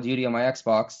played Call of Duty on my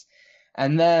Xbox.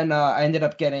 And then I ended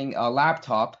up getting a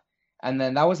laptop, and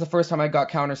then that was the first time I got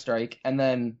Counter-Strike, and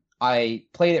then I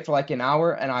played it for like an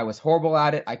hour, and I was horrible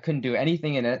at it. I couldn't do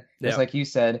anything in it, just like you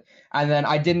said. And then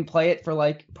I didn't play it for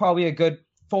like probably a good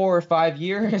 4 or 5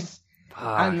 years.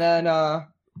 And then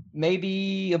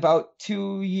maybe about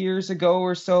 2 years ago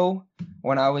or so,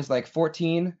 when I was like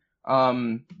 14,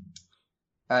 I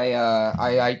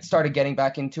started getting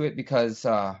back into it because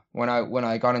when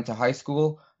I got into high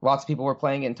school, lots of people were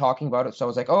playing it and talking about it, so I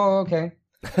was like, oh, okay.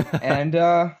 And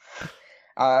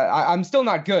I'm still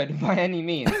not good by any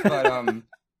means, but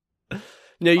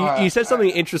Now, you said something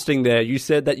interesting there. You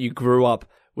said that you grew up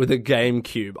with a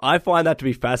GameCube. I find that to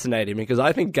be fascinating because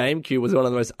I think GameCube was one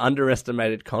of the most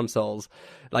underestimated consoles.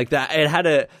 Like that, it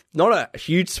had not a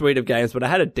huge suite of games, but it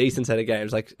had a decent set of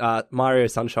games, like Mario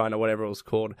Sunshine or whatever it was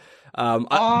called.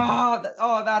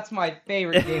 That's my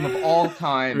favorite game of all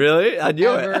time. Really? I knew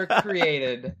ever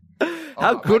created.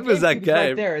 How good was that game?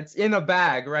 Right there, it's in a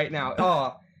bag right now.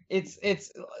 Oh,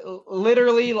 it's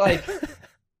literally like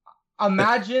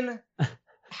imagine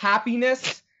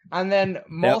happiness and then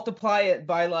multiply it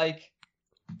by like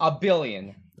 1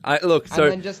 billion. And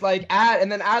then just like add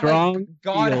like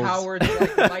God Howard's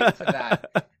like light to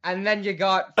that, and then you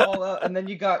got Fallout, and then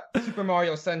you got Super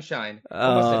Mario Sunshine.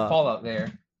 Almost said Fallout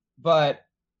there, but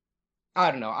I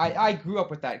don't know. I grew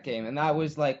up with that game, and that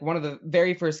was like one of the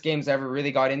very first games I ever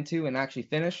really got into and actually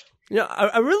finished.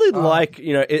 I really like,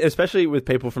 especially with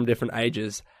people from different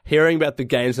ages, hearing about the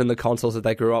games and the consoles that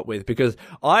they grew up with, because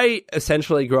I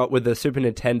essentially grew up with the Super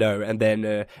Nintendo and then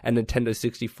a Nintendo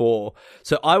 64.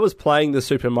 So I was playing the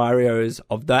Super Marios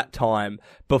of that time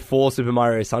before Super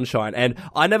Mario Sunshine, and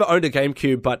I never owned a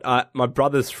GameCube, but my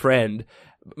brother's friend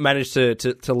managed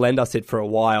to lend us it for a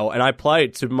while, and I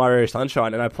played Super Mario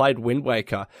Sunshine and I played Wind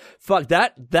Waker. Fuck,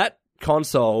 that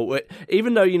console,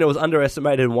 even though, it was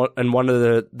underestimated and one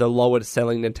of the lower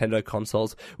selling Nintendo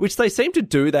consoles, which they seem to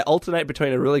do, they alternate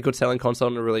between a really good selling console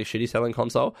and a really shitty selling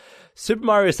console. Super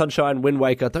Mario Sunshine, Wind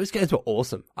Waker, those games were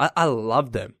awesome. I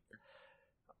loved them.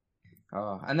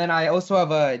 And then I also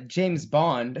have a James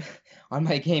Bond on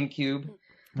my GameCube.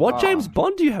 What James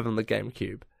Bond do you have on the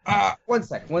GameCube? 1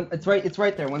 sec. It's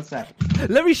right there. 1 sec.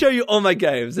 Let me show you all my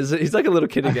games. He's like a little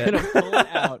kid again. I'm gonna pull it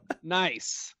out.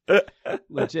 Nice.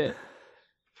 Legit.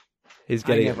 He's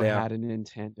getting I it now. never had a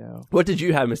Nintendo. What did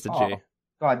you have, Mr. G?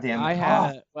 God damn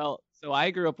it. So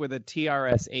I grew up with a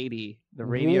TRS-80, the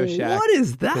Radio Shack. What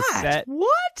is that? Cassette.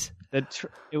 What?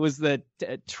 It was the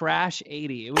Trash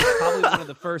 80. It was probably one of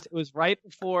the first. It was right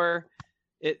before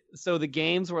it. So the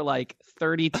games were like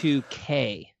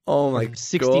 32K. Oh my god.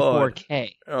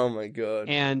 64K. Oh my god.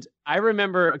 And I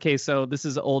remember. Okay, so this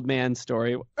is an old man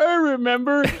story. I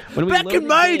remember when we back in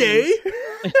my day.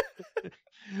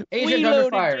 Agent Under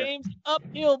Fire. Games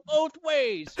uphill both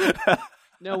ways.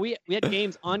 No, we had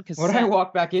games on cassette. What did I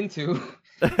walk back into?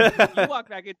 You walked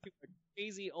back into a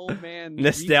crazy old man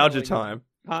nostalgia time.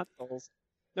 Consoles.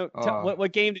 No,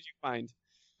 what game did you find?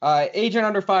 Agent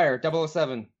Under Fire,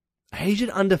 007.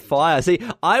 Agent Under Fire. See,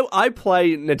 I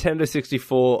play Nintendo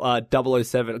 64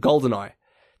 007 GoldenEye.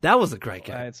 That was a great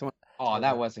game.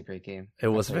 That was a great game. It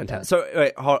was fantastic. So,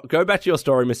 wait, go back to your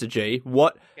story, Mr. G.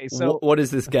 What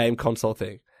is this game console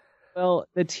thing? Well,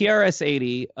 the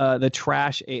TRS-80, the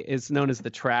Trash, is known as the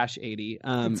Trash 80.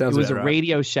 It was a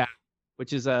Radio Shack,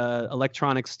 which is a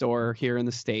electronics store here in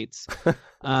the States.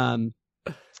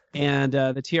 And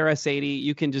the TRS-80,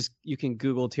 you can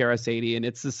Google TRS-80, and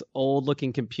it's this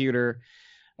old-looking computer.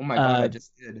 Oh my god, I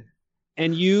just did.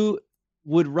 And you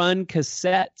would run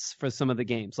cassettes for some of the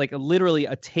games, like literally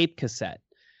a tape cassette.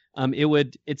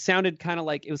 It sounded kind of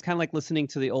like listening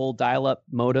to the old dial-up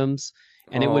modems,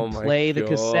 and it would play the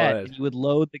cassette, and you would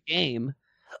load the game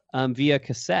via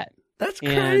cassette. That's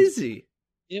crazy.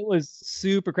 It was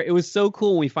super crazy. It was so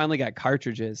cool when we finally got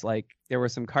cartridges. Like there were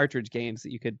some cartridge games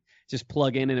that you could just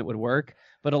plug in and it would work.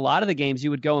 But a lot of the games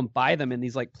you would go and buy them in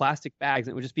these like plastic bags,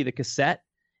 and it would just be the cassette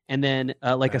and then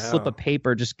a slip of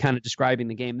paper just kind of describing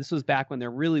the game. This was back when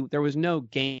there was no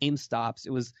Game Stops.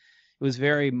 It was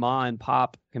very ma and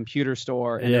pop computer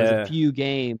store, and there was a few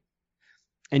games,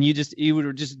 and you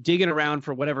were just digging around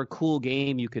for whatever cool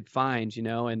game you could find,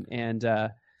 and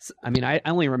I mean, I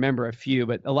only remember a few,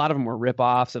 but a lot of them were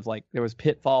rip-offs of, like, there was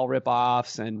Pitfall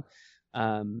rip-offs and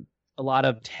a lot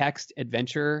of text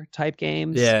adventure type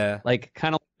games. Yeah. Like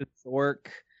kind of like the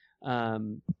Zork.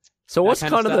 So what's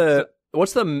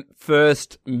the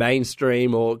first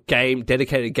mainstream or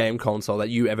dedicated game console that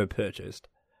you ever purchased?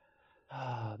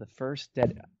 The first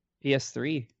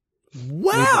PS3.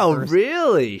 Wow,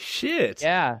 really? Shit.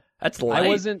 Yeah. That's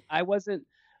late.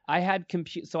 I had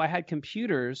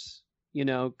computers,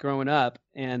 growing up,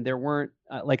 and there weren't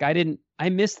I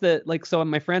missed so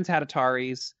my friends had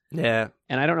Ataris. Yeah.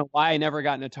 And I don't know why I never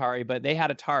got an Atari, but they had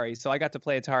Atari, so I got to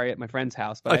play Atari at my friend's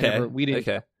house, but we didn't.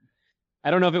 Okay. I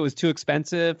don't know if it was too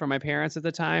expensive for my parents at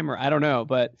the time, or I don't know,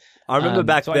 but I remember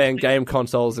back then game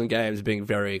consoles and games being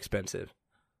very expensive.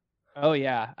 Oh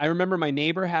yeah, I remember my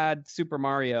neighbor had Super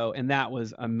Mario, and that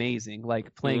was amazing.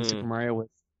 Like playing Super Mario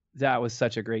was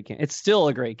such a great game. It's still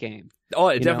a great game. Oh,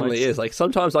 it definitely is. Like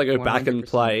sometimes I go 100%. Back and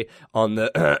play on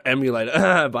the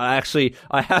emulator, but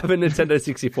I have a Nintendo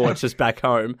 64. It's just back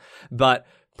home, but.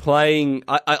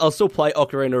 I'll still play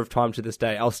Ocarina of Time to this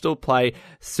day. I'll still play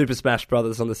Super Smash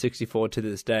Brothers on the 64 to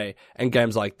this day, and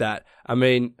games like that. I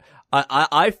mean,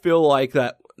 I feel like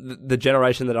that the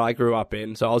generation that I grew up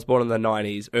in, so I was born in the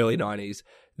 90s, early 90s,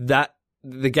 that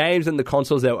the games and the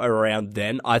consoles that were around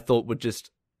then, I thought would just,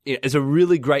 it's a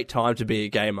really great time to be a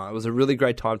gamer. It was a really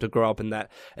great time to grow up in that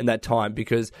time,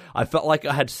 because I felt like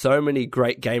I had so many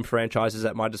great game franchises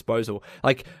at my disposal.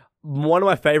 Like, one of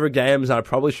my favorite games, and I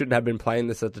probably shouldn't have been playing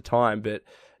this at the time, but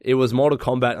it was Mortal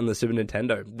Kombat on the Super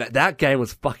Nintendo. That game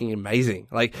was fucking amazing.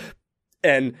 Like,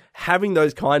 and having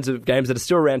those kinds of games that are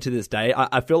still around to this day,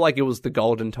 I feel like it was the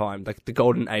golden time, like the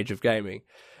golden age of gaming.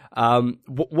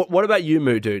 What about you,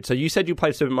 Moo Dude? So you said you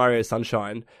played Super Mario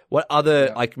Sunshine. What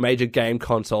other like major game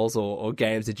consoles or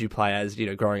games did you play as,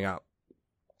 growing up?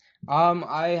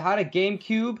 I had a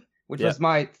GameCube, which was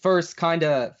my first kind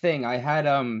of thing. I had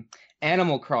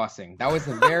Animal Crossing. That was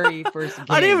the very first game.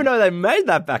 I didn't even know they made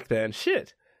that back then.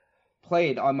 Shit.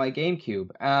 Played on my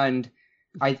GameCube. And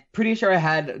I'm pretty sure I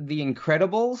had The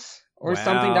Incredibles or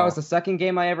something. That was the second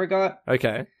game I ever got.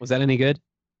 Okay. Was that any good?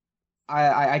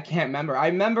 I can't remember. I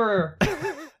remember...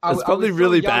 It's probably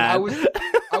really bad.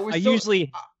 I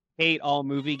usually hate all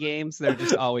movie games. They're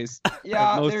just always...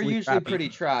 Yeah, they're usually crappy. Pretty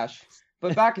trash.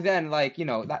 But back then, like,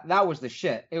 that was the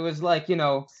shit. It was like,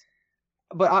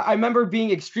 But I remember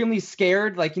being extremely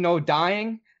scared, like,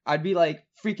 dying. I'd be, like,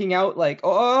 freaking out, like,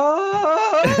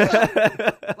 oh!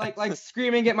 like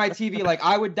screaming at my TV. Like,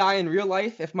 I would die in real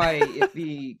life if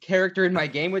the character in my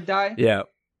game would die. Yeah.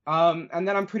 And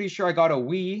then I'm pretty sure I got a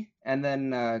Wii, and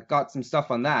then got some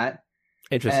stuff on that.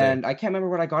 Interesting. And I can't remember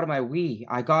what I got on my Wii.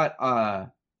 I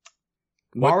got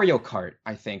Mario Kart,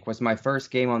 I think, was my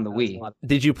first game on the Wii.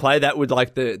 Did you play that with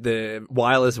like the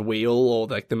wireless wheel or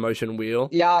like the motion wheel?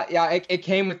 Yeah, it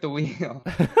came with the wheel.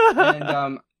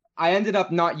 And I ended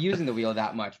up not using the wheel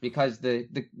that much because the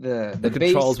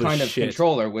base kind of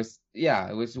controller was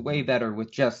it was way better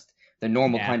with just the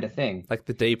normal kind of thing. Like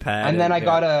the D-pad. And then I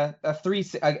got a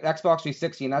Xbox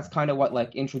 360, and that's kind of what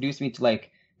like introduced me to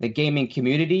like the gaming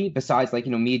community, besides like,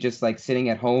 me just like sitting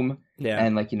at home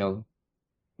and like,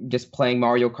 just playing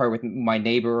Mario Kart with my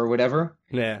neighbor or whatever.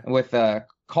 Yeah. With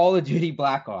Call of Duty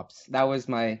Black Ops. That was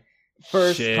my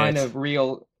first kind of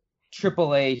real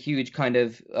AAA huge kind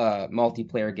of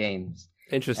multiplayer games.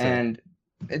 Interesting. And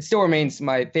it still remains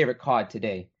my favorite COD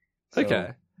today. So.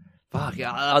 Okay. Fuck,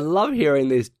 I love hearing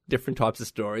these different types of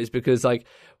stories because, like,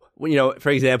 for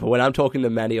example, when I'm talking to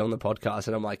Manny on the podcast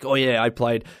and I'm like, oh yeah, I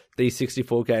played these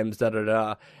 64 games,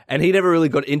 da-da-da, and he never really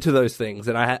got into those things,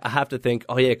 and I have to think,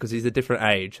 oh yeah, because he's a different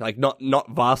age, like not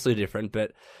vastly different,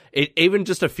 but even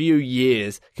just a few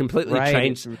years completely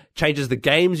changes the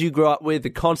games you grew up with, the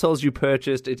consoles you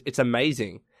purchased. It's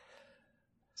amazing.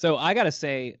 So I gotta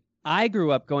say, I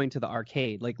grew up going to the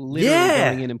arcade, like literally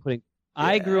going in and putting.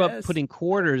 I grew up putting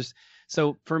quarters.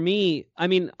 So for me, I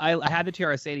mean, I had the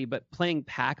TRS-80, but playing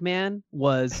Pac-Man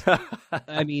was,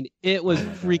 I mean, it was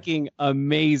freaking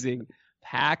amazing.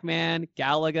 Pac-Man,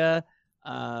 Galaga,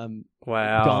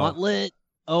 Gauntlet.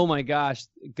 Oh my gosh,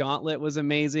 Gauntlet was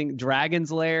amazing.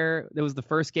 Dragon's Lair. That was the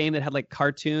first game that had like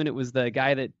cartoon. It was the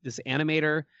guy this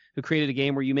animator who created a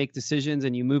game where you make decisions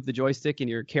and you move the joystick and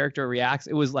your character reacts.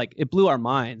 It was like, it blew our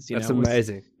minds. That's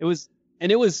amazing.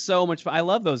 It was so much fun. I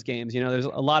love those games. There's a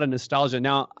lot of nostalgia.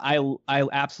 Now, I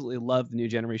absolutely love the new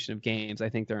generation of games. I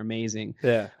think they're amazing.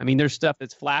 Yeah. I mean, there's stuff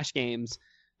that's Flash games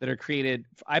that are created.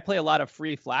 I play a lot of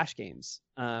free Flash games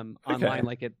online,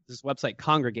 like at this website,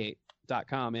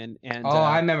 Congregate.com. And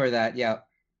I remember that. Yeah.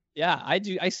 Yeah, I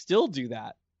do. I still do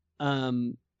that.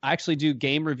 I actually do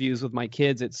game reviews with my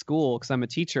kids at school because I'm a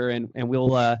teacher, and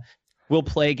we'll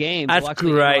play games. That's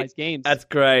great. Games. That's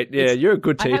great. Yeah, you're a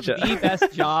good teacher. I have the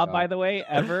best job, by the way,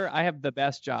 ever. I have the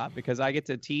best job because I get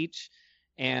to teach,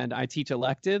 and I teach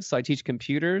electives. So I teach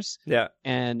computers,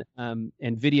 and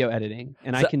video editing,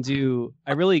 and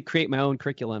I really create my own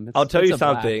curriculum. I'll tell you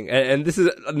something, and this is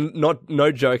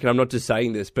no joke, and I'm not just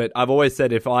saying this, but I've always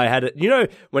said if I had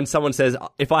it, when someone says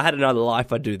if I had another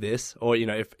life, I'd do this, or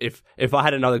if I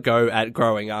had another go at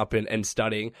growing up and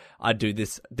studying, I'd do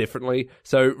this differently.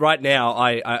 So right now,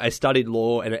 I studied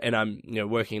law and I'm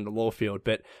working in the law field,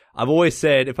 but I've always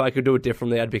said if I could do it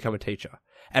differently, I'd become a teacher.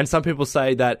 And some people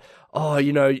say that, oh,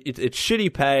 it's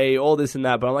shitty pay, all this and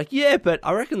that. But I'm like, yeah, but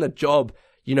I reckon the job,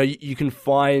 you can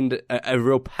find a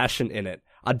real passion in it.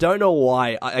 I don't know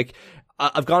why.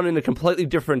 I've gone in a completely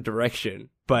different direction,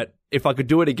 but if I could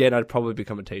do it again, I'd probably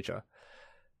become a teacher.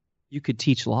 You could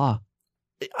teach law.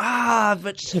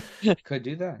 But could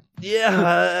do that.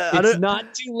 Yeah, it's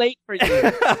not too late for you.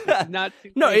 It's not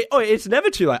too late. It's never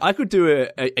too late. I could do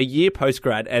a year post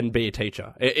grad and be a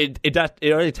teacher. It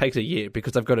only takes a year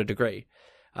because I've got a degree.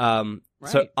 Right.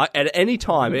 So at any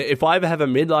time, if I ever have a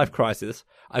midlife crisis,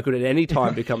 I could at any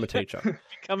time become a teacher.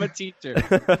 Become a teacher.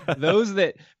 Those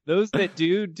that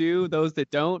do, those that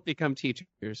don't become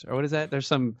teachers. Or what is that? There's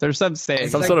some saying,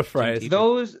 some sort of phrase.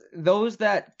 Those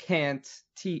that can't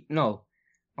teach. No.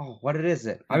 Oh, what is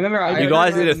it? I remember. You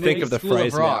guys need to think of the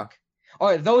phrase now.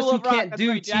 Oh, those who can't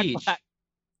do teach.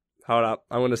 Hold up,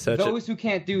 I'm going to search those who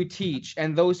can't do teach,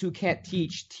 and those who can't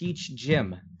teach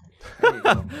gym. There you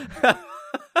go.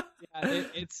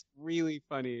 It's really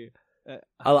funny.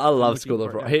 I love School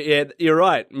of Rock. Yeah, you're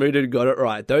right. Moodu got it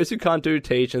right. Those who can't do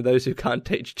teach and those who can't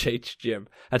teach gym.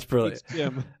 That's brilliant.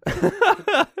 Gym.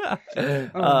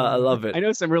 I love it. I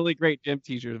know some really great gym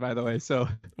teachers, by the way. So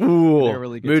they're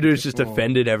really good. Moodu's just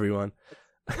offended everyone.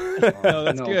 No,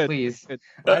 that's good. Please. Good.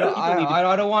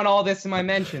 I don't want all this in my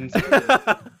mentions.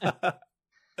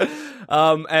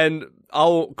 And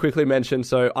I'll quickly mention.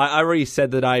 So I already said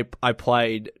that I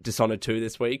played Dishonored 2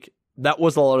 this week. That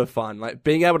was a lot of fun. Like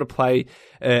being able to play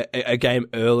a game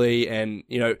early, and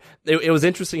it was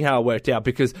interesting how it worked out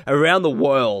because around the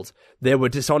world there were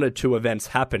Dishonored 2 events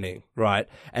happening, right?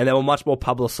 And they were much more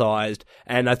publicized.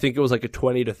 And I think it was like a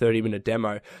 20 to 30 minute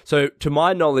demo. So to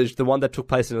my knowledge, the one that took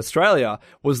place in Australia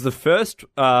was the first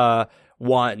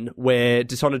one where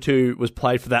Dishonored 2 was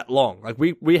played for that long. Like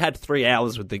we had 3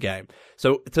 hours with the game.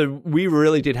 So we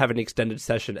really did have an extended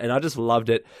session and I just loved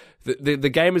it. The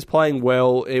game is playing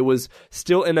well. It was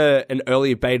still in an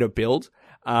early beta build.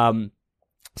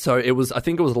 So I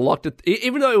think it was locked at,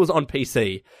 even though it was on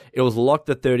PC, it was locked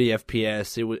at 30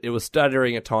 FPS. It was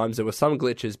stuttering at times. There were some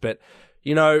glitches, but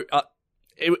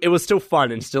it was still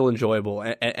fun and still enjoyable,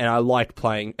 and I liked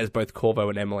playing as both Corvo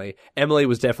and Emily. Emily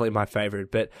was definitely my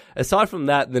favorite, but aside from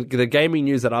that, the gaming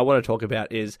news that I want to talk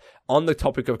about is, on the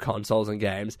topic of consoles and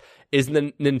games, is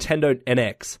the Nintendo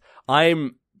NX.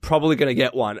 I'm probably going to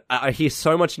get one. I hear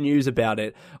so much news about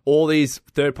it. All these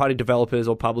third-party developers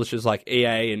or publishers like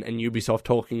EA and Ubisoft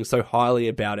talking so highly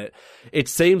about it. It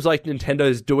seems like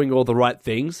Nintendo's doing all the right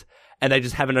things, and they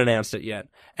just haven't announced it yet.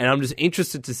 And I'm just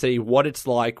interested to see what it's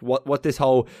like, what this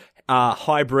whole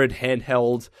hybrid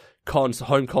handheld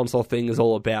home console thing is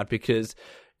all about, because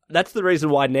that's the reason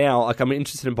why now, like, I'm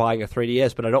interested in buying a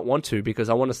 3DS, but I don't want to because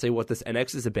I want to see what this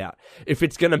NX is about. If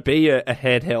it's going to be a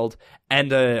handheld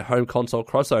and a home console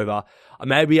crossover,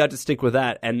 maybe I just stick with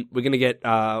that, and we're going to get,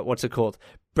 what's it called?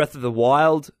 Breath of the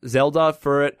Wild, Zelda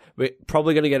for it. We're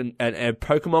probably going to get a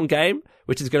Pokemon game,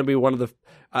 which is going to be one of the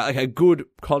a good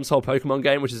console Pokemon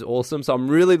game, which is awesome. So I'm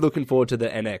really looking forward to the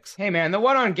NX. Hey man, the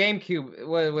one on GameCube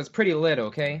was pretty lit.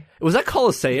 Okay, was that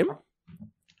Colosseum?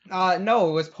 No,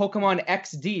 it was Pokemon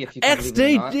XD. If you can XD, believe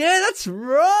it or not. Yeah, that's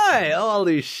right.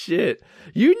 Holy shit,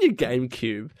 you and your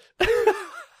GameCube.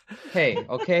 Hey,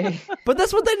 okay. But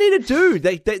that's what they need to do.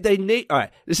 They need. All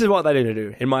right, this is what they need to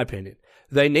do, in my opinion.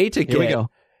 They need to get.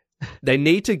 They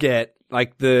need to get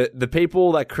like the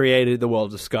people that created the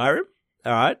world of Skyrim.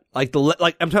 All right,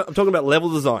 I'm talking about level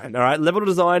design. All right, level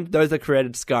design. Those that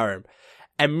created Skyrim,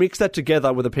 and mix that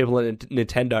together with the people at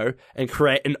Nintendo and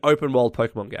create an open world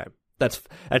Pokemon game. That's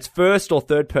first or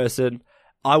third person.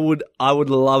 I would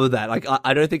love that. Like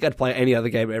I don't think I'd play any other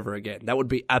game ever again. That would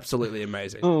be absolutely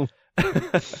amazing. Oh.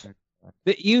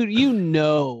 You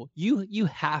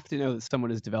have to know that someone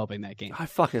is developing that game. I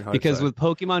fucking hope because so. With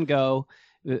Pokemon Go,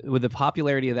 with the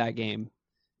popularity of that game,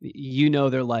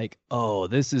 they're like, oh,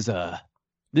 this is a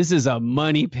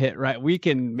money pit, right? We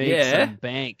can make some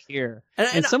bank here.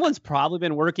 And someone's probably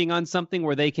been working on something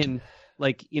where they can,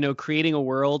 like, creating a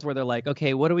world where they're like,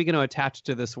 okay, what are we going to attach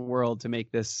to this world to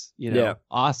make this,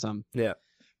 awesome? Yeah.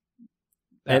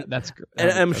 That's great.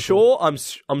 And I'm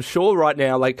sure right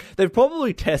now, like, they've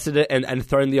probably tested it and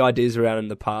thrown the ideas around in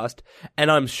the past.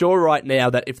 And I'm sure right now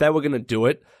that if they were going to do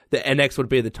it, the NX would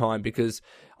be the time, because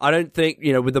I don't think,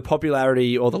 with the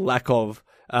popularity or the lack of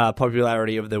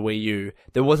popularity of the Wii U,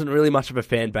 there wasn't really much of a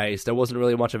fan base. There wasn't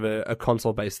really much of a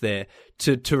console base there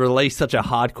to release such a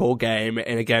hardcore game,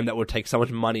 and a game that would take so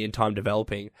much money and time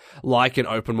developing, like an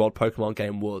open world Pokemon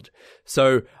game would.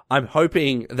 So I'm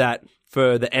hoping that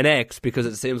for the NX, because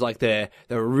it seems like they're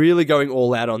really going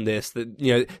all out on this, that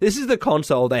this is the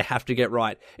console they have to get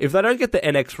right. If they don't get the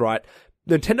NX right,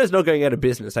 Nintendo's not going out of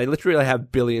business. They literally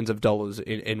have billions of dollars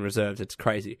in reserves. It's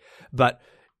crazy. But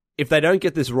if they don't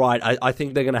get this right, I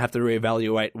think they're going to have to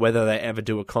reevaluate whether they ever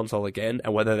do a console again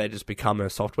and whether they just become a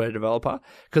software developer.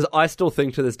 Because I still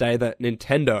think to this day that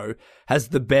Nintendo has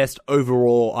the best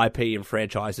overall IP and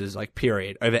franchises, like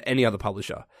period, over any other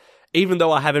publisher. Even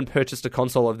though I haven't purchased a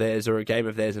console of theirs or a game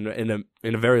of theirs in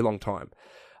a very long time.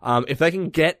 If they can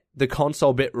get the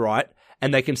console bit right,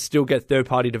 and they can still get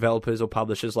third-party developers or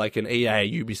publishers like an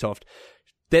EA, Ubisoft,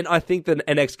 then I think that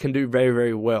NX can do very,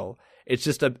 very well. It's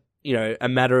just a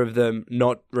matter of them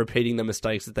not repeating the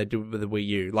mistakes that they did with the Wii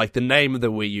U. Like, the name of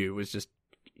the Wii U was just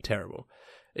terrible.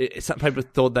 Some people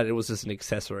thought that it was just an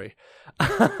accessory.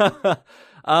 But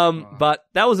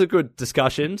that was a good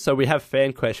discussion. So we have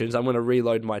fan questions. I'm going to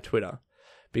reload my Twitter.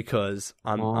 Because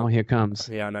here comes.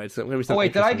 Yeah, I know. It's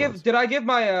wait, did I give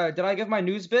my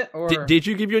news bit, or did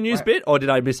you give your news bit, or did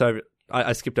I miss over it?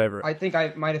 I skipped over it. I think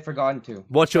I might have forgotten to.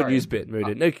 What's your news bit,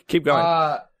 Mooded? No, keep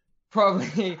going.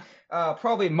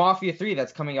 Probably Mafia 3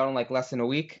 that's coming out in like less than a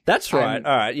week. That's right.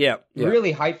 All right, yeah.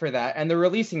 Really hyped for that, and they're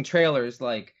releasing trailers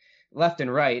like left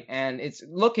and right, and it's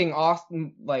looking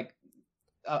awesome, like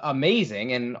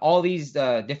amazing, and all these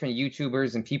different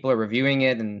YouTubers and people are reviewing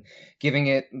it and giving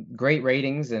it great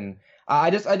ratings, and I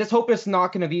just hope it's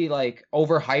not going to be like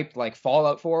overhyped like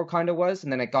Fallout 4 kind of was,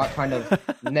 and then it got kind of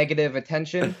negative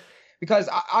attention, because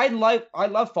I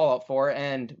love Fallout 4,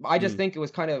 and I just think it was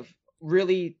kind of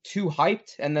really too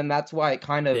hyped, and then that's why it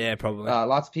kind of probably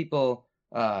lots of people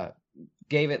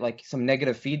gave it like some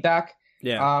negative feedback.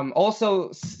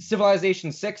 Also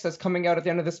Civilization 6 that's coming out at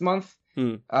the end of this month.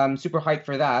 I'm super hyped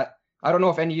for that. I don't know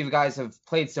if any of you guys have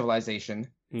played Civilization.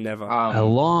 Never. A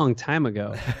long time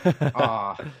ago.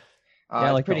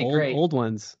 Like pretty the old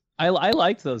ones. I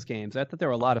liked those games. I thought they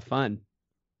were a lot of fun.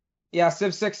 Yeah,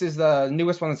 Civ 6 is the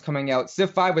newest one that's coming out.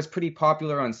 Civ 5 was pretty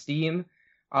popular on Steam.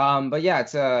 But yeah,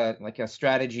 it's like a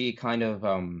strategy kind of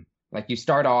like you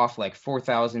start off like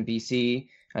 4000 BC,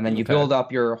 and then you build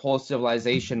up your whole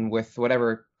civilization with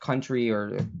whatever country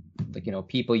or like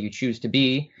people you choose to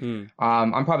be.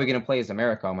 I'm probably gonna play as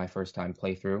America on my first time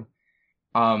playthrough.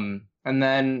 And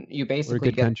then you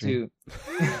basically get to.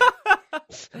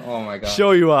 Oh my god!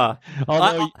 Sure you are.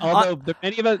 Although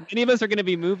many of us are going to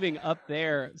be moving up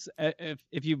there,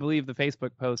 if you believe the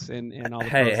Facebook posts and all. The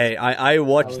posts. Hey! I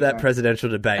watched that presidential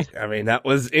debate. I mean, that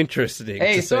was interesting.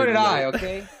 Hey, so did I.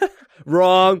 Okay.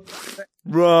 Wrong.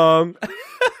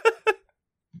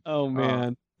 Oh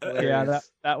man. Yeah,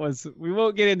 that was. We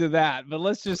won't get into that, but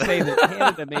let's just say that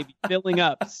Canada may be filling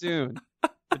up soon,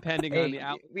 depending on the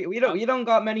outlet. We don't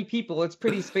got many people. It's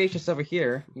pretty spacious over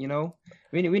here.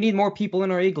 We need more people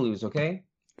in our igloos. Okay.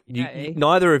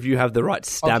 Neither of you have the right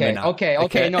stamina.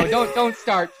 Okay. No, don't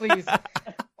start, please.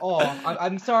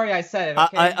 I'm sorry I said it.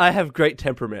 Okay? I have great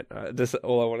temperament. That's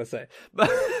all I want to say.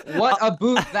 What a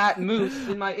boot that moose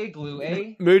in my igloo,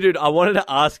 eh? Moodude, I wanted to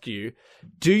ask you,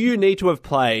 do you need to have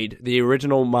played the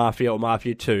original Mafia or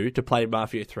Mafia 2 to play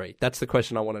Mafia 3? That's the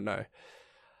question I want to know.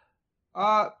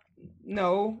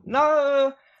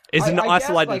 No. Is it an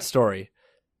isolated story?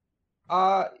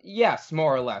 Yes,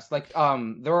 more or less. Like,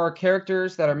 there are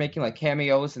characters that are making like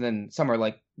cameos, and then some are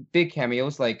like big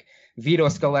cameos, like Vito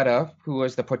Scaletta, who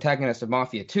was the protagonist of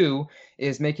Mafia 2,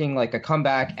 is making like a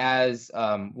comeback as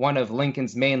one of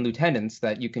Lincoln's main lieutenants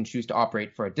that you can choose to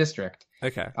operate for a district.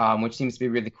 Okay. Which seems to be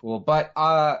really cool. But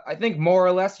I think more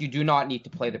or less you do not need to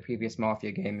play the previous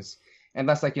Mafia games.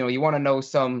 Unless, like, you want to know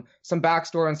some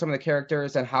backstory on some of the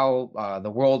characters and how the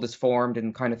world is formed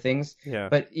and kind of things. Yeah.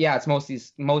 But yeah, it's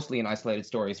mostly an isolated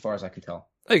story as far as I could tell.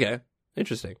 Okay.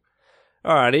 Interesting.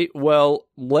 Alrighty. Well,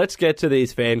 let's get to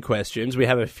these fan questions. We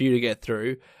have a few to get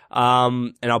through.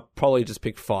 And I'll probably just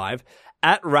pick 5.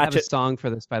 At Ratchet... I have a song for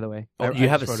this, by the way. Oh, you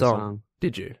have a song.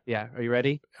 Did you? Yeah. Are you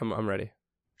ready? I'm ready.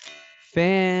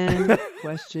 Fan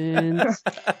questions.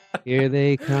 Here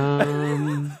they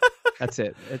come. That's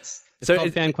it. It's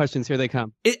called fan questions. Here they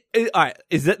come. All right.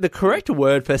 Is that the correct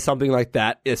word for something like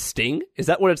that? A sting? Is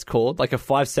that what it's called? Like a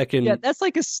 5-second? Yeah, that's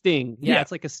like a sting. Yeah,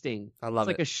 it's like a sting. I love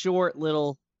it. It's like a short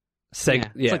little. Yeah.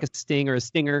 It's like a sting or a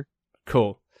stinger.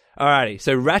 Cool. Alrighty.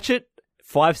 So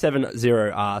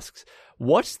Ratchet570 asks,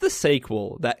 what's the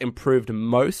sequel that improved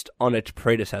most on its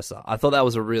predecessor? I thought that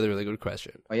was a really, really good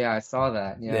question. Oh yeah, I saw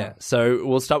that. Yeah. So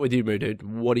we'll start with you, Moodude.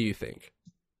 What do you think?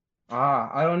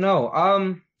 I don't know.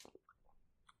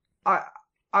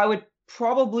 I would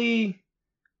probably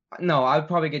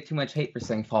get too much hate for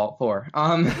saying Fallout 4.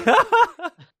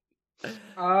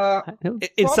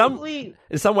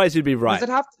 In some ways you'd be right.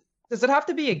 Does it have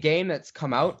to be a game that's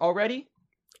come out already?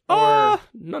 Not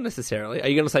necessarily. Are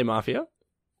you going to say Mafia?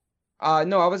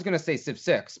 No, I was gonna say Civ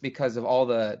 6 because of all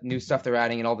the new stuff they're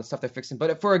adding and all the stuff they're fixing.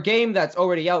 But for a game that's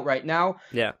already out right now,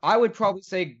 Yeah, I would probably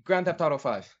say Grand Theft Auto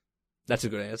 5. that's a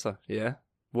good answer. Yeah.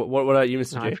 What about you,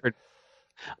 Mr. G?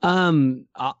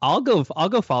 I'll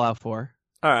go Fallout 4.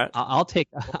 All right. I'll take.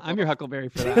 I'm your Huckleberry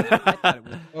for that. I thought it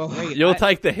was great. You'll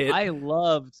take the hit. I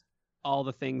loved all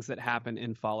the things that happened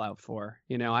in Fallout 4.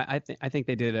 You know, I think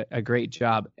they did a great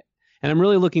job, and I'm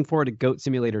really looking forward to Goat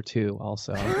Simulator 2.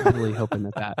 Also, I'm really hoping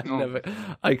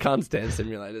that. I can't stand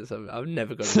simulators. I've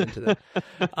never gotten into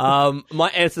that. My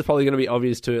answer is probably going to be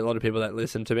obvious to a lot of people that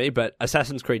listen to me, but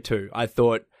Assassin's Creed 2. I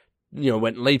thought,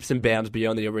 went leaps and bounds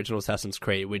beyond the original Assassin's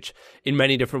Creed, which in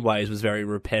many different ways was very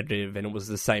repetitive, and it was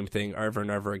the same thing over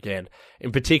and over again.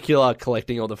 In particular,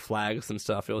 collecting all the flags and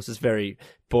stuff, it was just very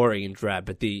boring and drab.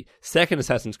 But the second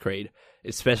Assassin's Creed,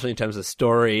 especially in terms of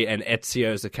story and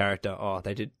Ezio as a character,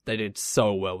 they did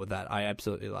so well with that. I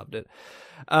absolutely loved it.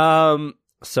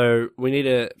 So we need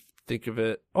to think of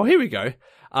it. Oh, here we go.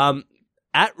 At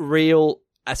the real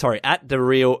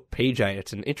PJ,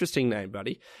 it's an interesting name,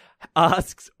 buddy,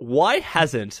 asks, why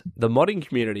hasn't the modding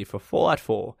community for Fallout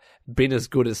 4 been as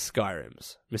good as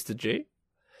Skyrim's? Mr. G?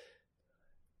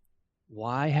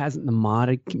 Why hasn't the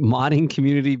modding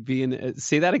community been...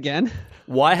 Say that again?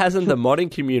 Why hasn't the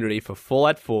modding community for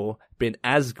Fallout 4 been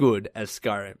as good as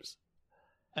Skyrim's?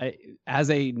 As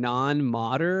a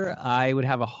non-modder, I would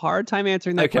have a hard time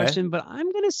answering that question, but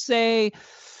I'm going to say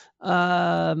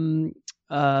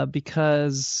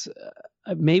because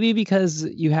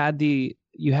you had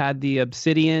the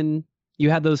Obsidian, you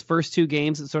had those first two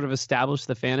games that sort of established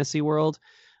the fantasy world,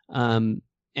 and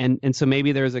so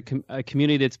maybe there's a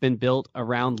community that's been built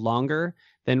around longer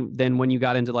than when you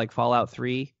got into like Fallout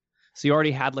 3. So you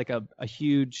already had like a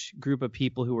huge group of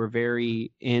people who were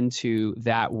very into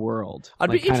that world.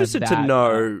 I'd be interested to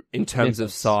know, in terms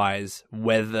of size,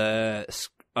 whether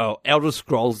Elder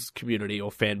Scrolls community or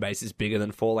fan base is bigger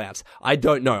than Fallout's. I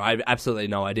don't know. I have absolutely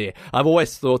no idea. I've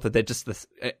always thought that they're just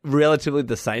relatively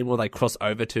the same, or they cross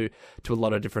over to a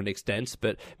lot of different extents.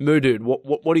 But Moodude,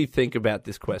 what do you think about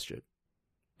this question?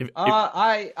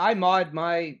 I mod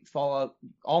my Fallout,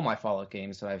 all my Fallout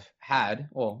games that I've had.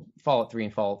 Well, Fallout 3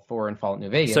 and Fallout 4 and Fallout New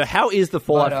Vegas. So how is the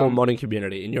Fallout 4 modding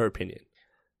community, in your opinion?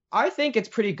 I think it's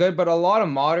pretty good, but a lot of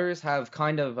modders have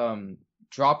kind of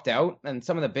dropped out, and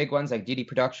some of the big ones like DD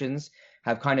Productions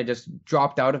have kind of just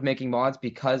dropped out of making mods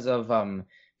because of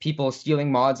people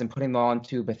stealing mods and putting them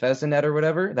onto BethesdaNet or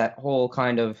whatever. That whole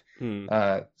kind of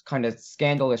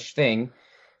scandalous thing.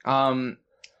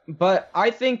 But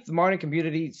I think the modding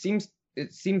community seems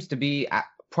to be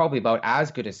probably about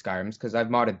as good as Skyrim's, because I've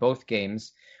modded both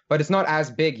games. But it's not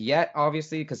as big yet,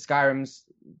 obviously, because Skyrim's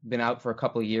been out for a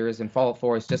couple of years, and Fallout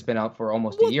 4 has just been out for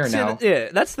almost a year now. Yeah,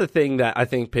 that's the thing that I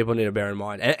think people need to bear in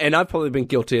mind. And I've probably been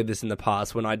guilty of this in the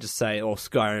past when I just say,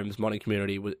 Skyrim's modding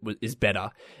community is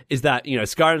better. Is that,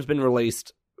 Skyrim's been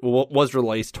released, was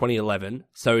released 2011,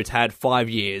 so it's had 5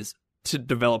 years to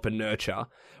develop and nurture.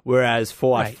 Whereas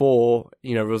Fallout 4,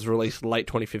 was released late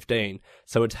 2015,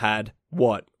 so it's had,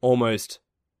 almost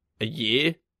a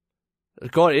year?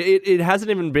 God, it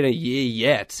hasn't even been a year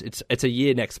yet. It's a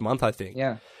year next month, I think.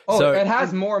 Yeah. So it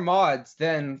has more mods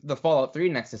than the Fallout 3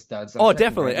 Nexus does.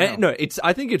 Definitely. Right,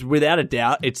 I think it's without a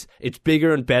doubt, it's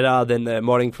bigger and better than the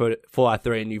modding for Fallout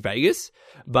 3 in New Vegas.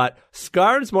 But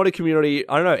Skyrim's modding community,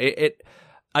 I don't know,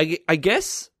 I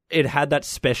guess it had that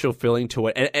special feeling to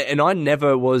it. And I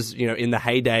never was, in the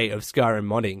heyday of Skyrim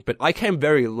modding, but I came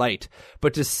very late.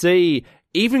 But to see,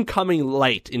 even coming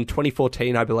late in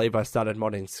 2014, I believe I started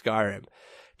modding Skyrim,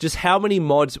 just how many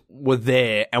mods were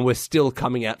there and were still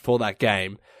coming out for that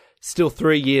game, still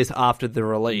 3 years after the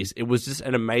release. It was just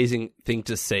an amazing thing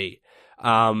to see.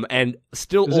 And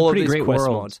still all of these quest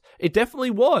mods. It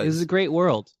definitely was. It was a great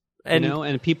world.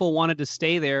 And people wanted to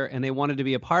stay there, and they wanted to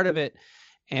be a part of it.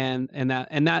 And that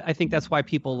I think that's why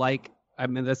people like. I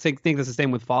mean, I think that's the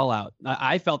same with Fallout.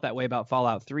 I felt that way about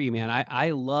Fallout 3, man. I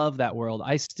love that world.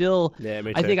 I still, me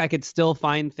too. I think I could still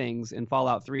find things in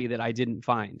Fallout 3 that I didn't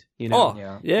find.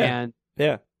 And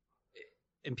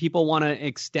people want to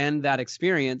extend that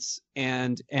experience,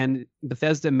 and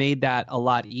Bethesda made that a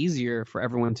lot easier for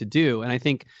everyone to do. And I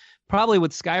think probably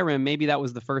with Skyrim, maybe that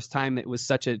was the first time it was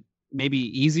maybe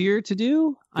easier to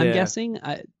do. I'm guessing.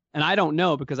 And I don't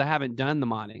know because I haven't done the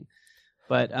modding,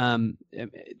 but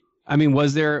I mean,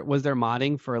 was there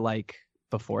modding for like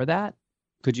before that?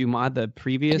 Could you mod the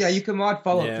previous? Yeah, you could mod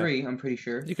Fallout 3. I'm pretty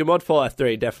sure you could mod Fallout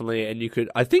 3 definitely, and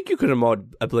I think you could have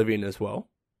mod Oblivion as well.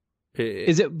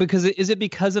 Is it because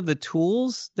of the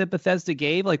tools that Bethesda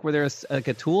gave? Like, were there a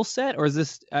tool set, or is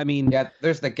this? I mean, yeah,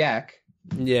 there's the GECK.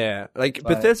 Yeah, like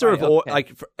But Bethesda have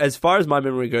okay. as far as my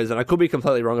memory goes, and I could be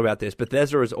completely wrong about this,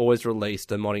 Bethesda has always released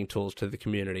the modding tools to the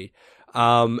community.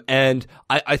 And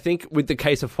I think with the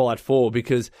case of Fallout 4,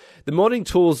 because the modding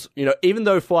tools, even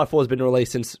though Fallout 4 has been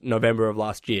released since November of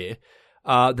last year,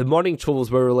 the modding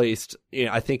tools were released,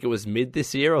 I think it was mid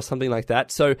this year or something like that.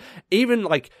 So even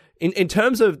like in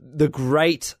terms of the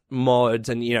great mods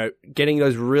and, getting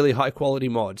those really high quality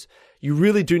mods, you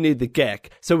really do need the GECK.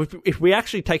 So if we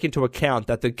actually take into account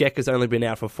that the GECK has only been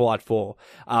out for Fallout 4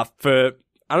 for,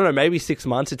 I don't know, maybe 6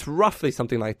 months, it's roughly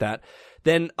something like that,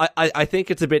 then I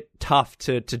think it's a bit tough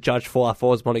to judge Fallout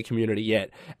 4's modding community yet.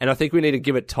 And I think we need to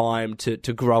give it time to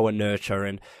grow and nurture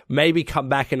and maybe come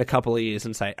back in a couple of years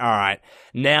and say, all right,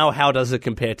 now how does it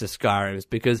compare to Skyrim's?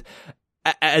 Because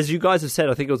as you guys have said,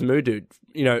 I think it was Moo Dude,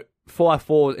 Fallout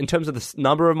 4, in terms of the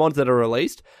number of mods that are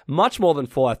released, much more than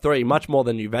Fallout 3, much more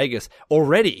than New Vegas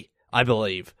already, I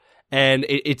believe. And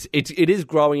it is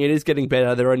growing, it is getting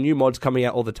better. There are new mods coming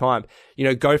out all the time.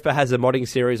 Gopher has a modding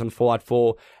series on Fallout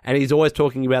 4, and he's always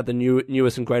talking about the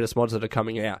newest and greatest mods that are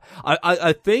coming out.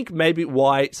 I think maybe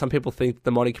why some people think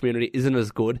the modding community isn't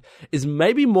as good is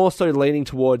maybe more so leaning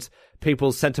towards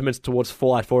people's sentiments towards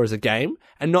Fallout 4 as a game,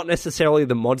 and not necessarily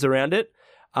the mods around it.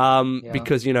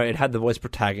 Because, it had the voice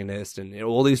protagonist and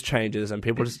all these changes, and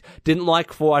people just didn't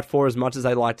like Fallout 4 as much as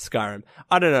they liked Skyrim.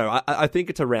 I don't know. I think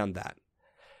it's around that.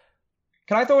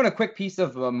 Can I throw in a quick piece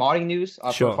of modding news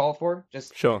Sure. for Fallout 4?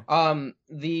 Sure.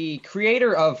 The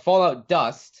creator of Fallout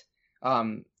Dust,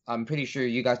 I'm pretty sure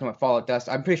you guys know what Fallout Dust.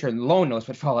 I'm pretty sure Lone knows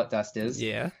what Fallout Dust is.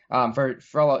 Yeah. For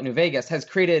Fallout New Vegas, has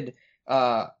created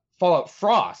Fallout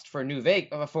Frost for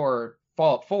for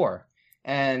Fallout 4,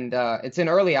 and it's in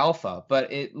early alpha,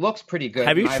 but it looks pretty good.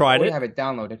 Have you tried it? I have it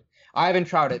downloaded. I haven't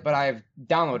tried it, but I've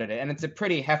downloaded it, and it's a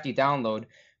pretty hefty download.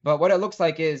 But what it looks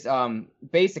like is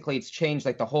basically it's changed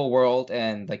like the whole world,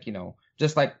 and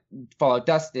just like Fallout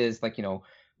Dust is,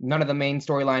 none of the main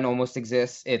storyline almost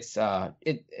exists. It's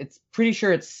pretty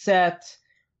sure it's set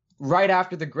right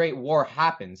after the Great War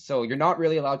happens, so you're not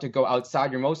really allowed to go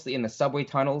outside. You're mostly in the subway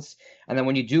tunnels, and then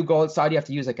when you do go outside, you have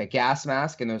to use like a gas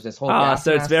mask, and there's this whole gas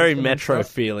so it's mask very system and Metro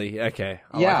stuff. feely. Okay,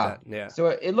 I Yeah. like that. Yeah. So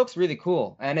it looks really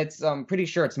cool, and it's pretty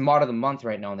sure it's mod of the month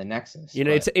right now on the Nexus.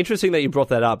 It's interesting that you brought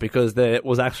that up, because there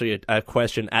was actually a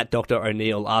question at Dr.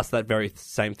 O'Neill asked that very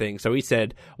same thing. So he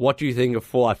said, what do you think of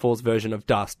Fallout 4's version of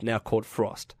Dust, now called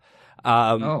Frost?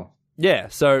 Yeah,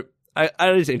 so it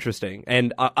is interesting.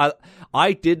 And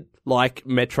I did like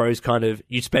Metro's kind of,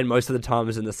 you spend most of the time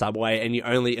in the subway and you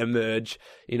only emerge,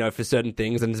 for certain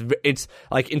things. And it's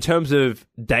like, in terms of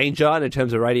danger and in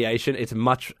terms of radiation, it's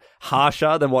much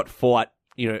harsher than what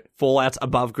Fallout's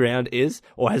above ground is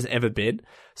or has ever been.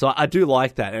 So I do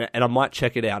like that, and I might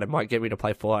check it out. It might get me to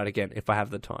play Fallout again if I have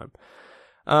the time.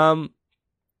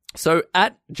 So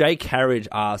at J Carriage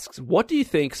asks, what do you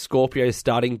think Scorpio's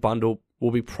starting bundle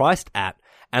will be priced at,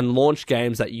 and launch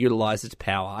games that utilize its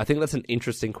power? I think that's an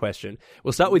interesting question.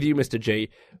 We'll start with you, Mr. G.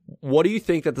 What do you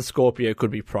think that the Scorpio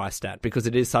could be priced at? Because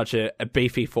it is such a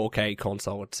beefy 4K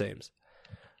console, it seems.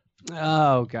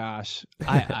 Oh gosh,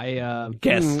 I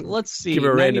guess. Let's see, Give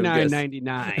a random guess.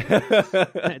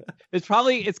 $99.99.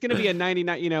 It's going to be a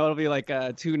 99. It'll be like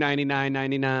a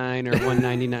 $299.99 or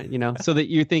 $199. So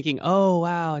that you're thinking, oh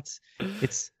wow,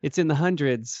 it's in the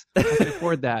hundreds. I can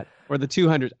afford that, or the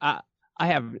 200s.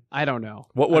 I don't know.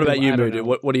 What about you, Moody?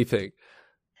 What do you think?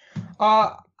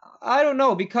 I don't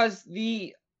know, because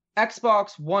the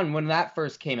Xbox One, when that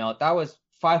first came out, that was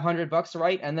 $500,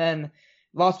 right? And then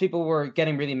lots of people were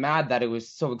getting really mad that it was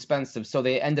so expensive, so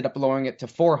they ended up lowering it to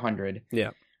 $400.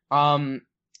 Yeah.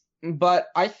 But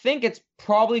I think it's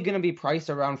probably going to be priced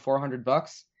around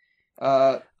 $400.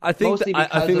 I think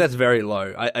that's very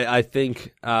low. I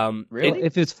think really,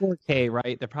 if it's 4K,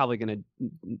 right, they're probably going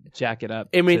to jack it up.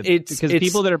 I mean, because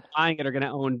people that are buying it are going to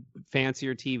own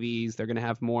fancier TVs. They're going to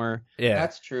have more. Yeah,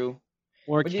 that's true.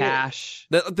 More cash.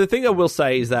 The thing I will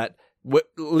say is that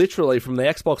literally from the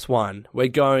Xbox One, we're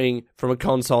going from a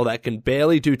console that can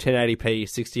barely do 1080p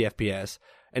 60 FPS,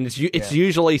 and it's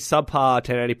usually subpar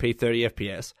 1080p 30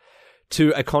 FPS,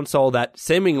 to a console that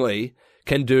seemingly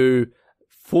can do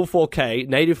full 4K,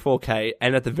 native 4K,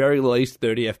 and at the very least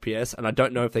 30 FPS, and I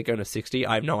don't know if they're going to 60,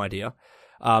 I have no idea.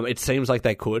 It seems like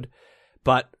they could,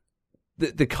 but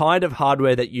the kind of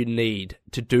hardware that you need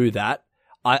to do that,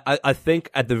 I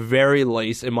think at the very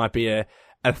least it might be a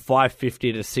 $550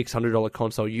 to $600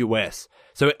 console US.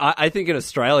 So I think in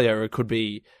Australia it could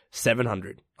be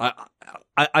 $700.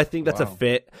 I think that's a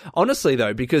fair. Honestly,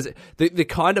 though, because the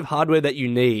kind of hardware that you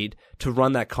need to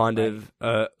run that kind of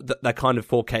that kind of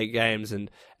 4K games,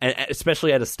 and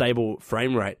especially at a stable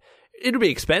frame rate, it'll be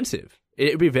expensive.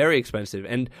 It'd be very expensive,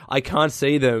 and I can't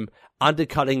see them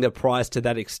undercutting the price to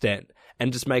that extent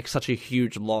and just make such a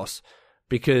huge loss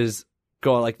because,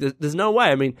 God, like, there's no way.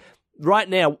 I mean, right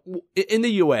now, in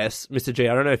the US, Mr. G,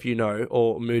 I don't know if you know,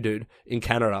 or Moodude in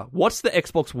Canada, what's the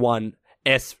Xbox One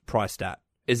S priced at?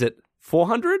 Is it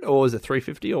 $400 or is it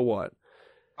 $350 or what?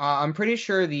 I'm pretty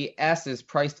sure the S is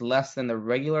priced less than the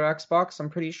regular Xbox, I'm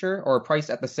pretty sure, or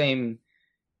priced at the same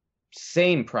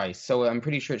price. So I'm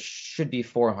pretty sure it should be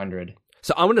 $400.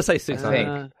 So I'm going to say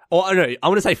 $600. Or no, I'm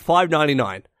going to say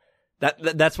 $599.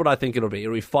 That's what I think it'll be.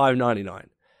 It'll be $599.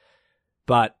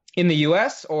 But in the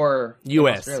US or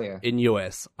US, in Australia? In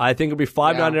US. I think it'll be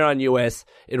 $599 US,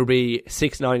 it'll be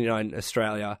 $699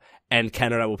 Australia, and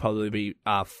Canada will probably be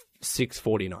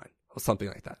 $649 or something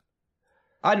like that.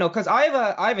 I know, because I have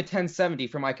a 1070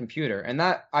 for my computer, and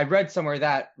that I read somewhere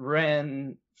that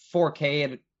ran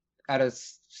 4K at a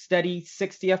steady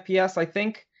 60 FPS, I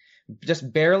think,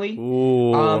 just barely.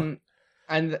 Ooh.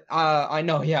 And I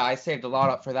know, yeah, I saved a lot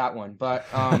up for that one, but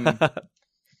and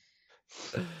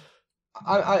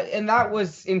that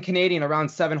was in Canadian around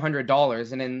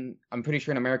 $700, and I'm pretty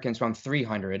sure in American it's around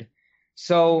 $300.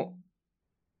 So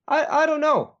I don't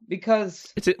know,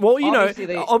 because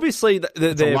obviously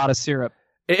it's a lot of syrup.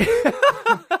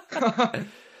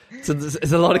 So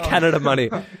it's a lot of Canada money.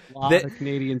 A lot of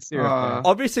Canadian syrup.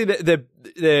 Obviously,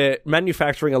 they're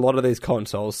manufacturing a lot of these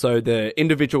consoles, so the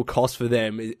individual cost for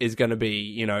them is going to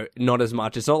be, not as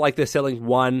much. It's not like they're selling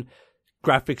one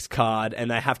graphics card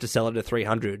and they have to sell it at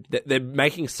 $300. They're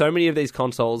making so many of these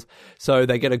consoles, so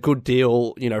they get a good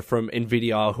deal, from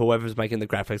Nvidia or whoever's making the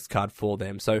graphics card for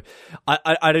them. So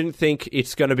I don't think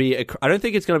it's going to be like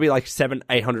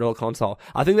 $700-800 console.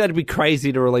 I think that'd be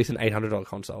crazy to release an $800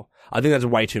 console. I think that's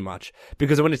way too much,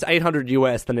 because when it's $800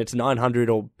 US, then it's $900,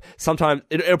 or sometimes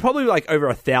it'll probably be like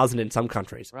over $1,000 in some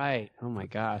countries. Right. Oh my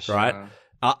gosh. Right.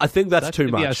 I think that's too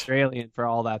much. Be Australian for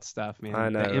all that stuff, man. I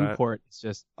know, the import is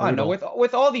just. I know,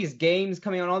 with all these games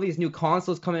coming out, all these new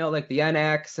consoles coming out, like the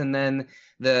NX and then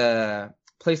the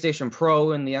PlayStation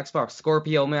Pro and the Xbox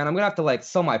Scorpio. Man, I'm gonna have to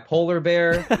sell my polar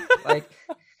bear.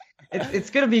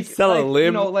 It's gonna be sell a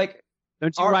limb.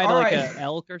 Don't you ride an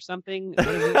elk or something? What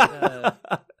is it?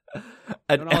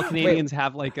 Don't all Canadians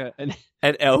have an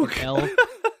elk?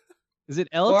 Is it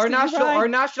elk? Well, our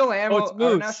national animal.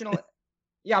 Oh, it's moose.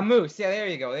 Yeah, moose. Yeah, there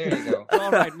you go.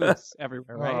 All right, moose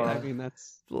everywhere, right? I mean,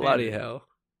 that's bloody hell.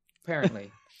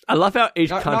 Apparently. I love how each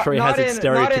country has its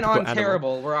stereotypical Not in Ontario,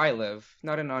 animal. where I live.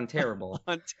 Not in Ontario.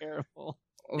 Ontario.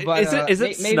 But, is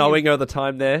it snowing all the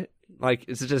time there? Like,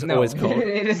 is it just always cold?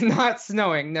 It is not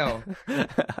snowing, no.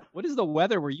 What is the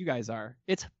weather where you guys are?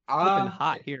 It's flipping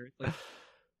hot here.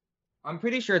 I'm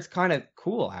pretty sure it's kind of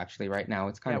cool, actually, right now.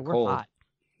 It's kind of cold. Hot.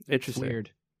 Interesting. Weird.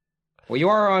 Well,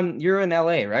 you're in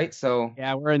LA, right? So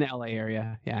yeah, we're in the LA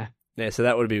area. Yeah. Yeah, so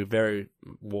that would be very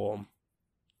warm.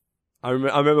 I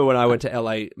remember when I went to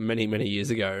LA many, many years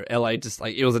ago. LA just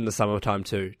it was in the summertime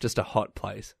too. Just a hot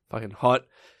place, fucking hot,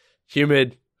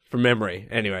 humid from memory.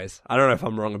 Anyways, I don't know if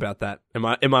I'm wrong about that. Am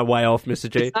I way off, Mr.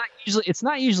 G? It's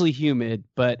not usually humid,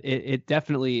 but it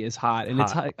definitely is hot, and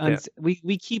it's hot. Yeah.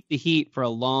 We keep the heat for a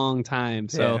long time,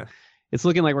 so it's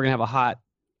looking like we're gonna have a hot.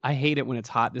 I hate it when it's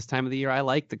hot this time of the year. I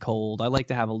like the cold. I like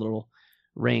to have a little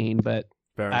rain, but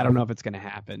I don't know if it's going to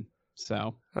happen.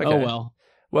 So, Oh well.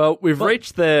 Well, we've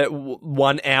reached the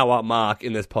 1 hour mark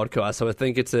in this podcast, so I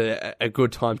think it's a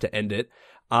good time to end it.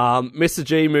 Mr.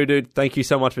 G, Moodude, thank you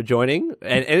so much for joining,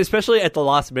 and especially at the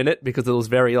last minute, because it was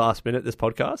very last minute, this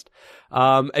podcast.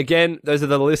 Again, those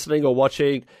that are listening or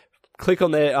watching, click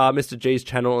on their Mr. G's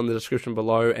channel in the description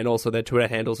below, and also their Twitter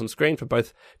handles on screen for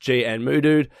both G and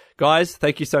Moodude. Guys,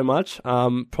 thank you so much.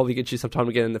 Probably get you some time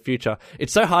again in the future.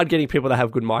 It's so hard getting people that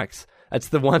have good mics. That's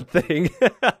the one thing.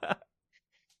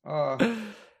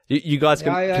 You guys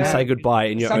can say goodbye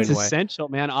in your own way. It's essential,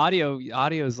 man. Audio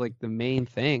is like the main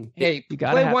thing. Hey, you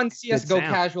gotta play one CS:GO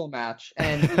casual match,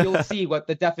 and you'll see what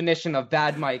the definition of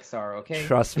bad mics are. Okay,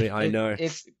 trust me, I know.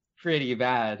 It's pretty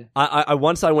bad. I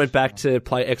once went back to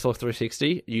play Xbox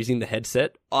 360 using the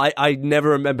headset. I never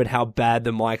remembered how bad the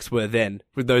mics were then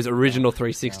with those original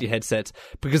 360 headsets,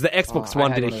 because the Xbox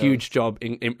One did a huge job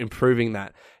in improving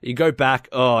that. You go back,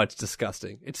 it's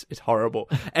disgusting. It's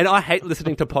horrible. And I hate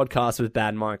listening to podcasts with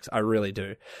bad mics. I really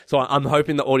do. So I'm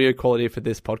hoping the audio quality for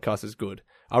this podcast is good.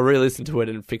 I'll re-listen to it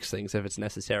and fix things if it's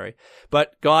necessary.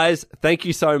 But guys, thank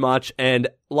you so much. And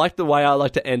like the way I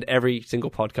like to end every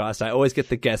single podcast, I always get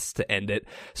the guests to end it.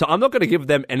 So I'm not going to give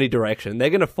them any direction. They're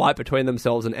going to fight between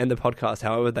themselves and end the podcast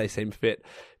however they seem fit,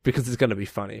 because it's going to be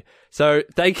funny. So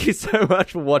thank you so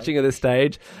much for watching at this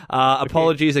stage.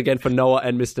 Apologies again for Noah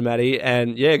and Mr. Matty.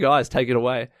 And yeah, guys, take it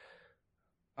away.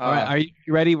 All right, are you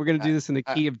ready? We're gonna do this in the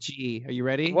key of G. Are you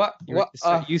ready? What?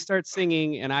 You start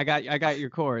singing, and I got your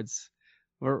chords.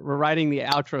 We're writing the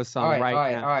outro song now.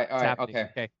 All right.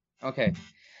 Okay.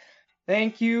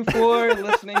 Thank you for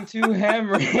listening to Ham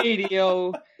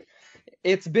Radio.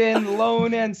 It's been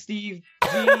Lone and Steve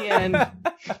G and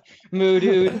Moo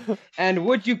Dude. And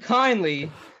would you kindly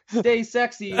stay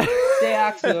sexy, stay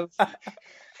active.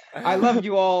 I love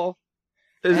you all.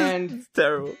 It's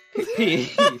terrible.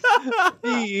 Peace.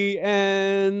 The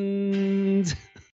end.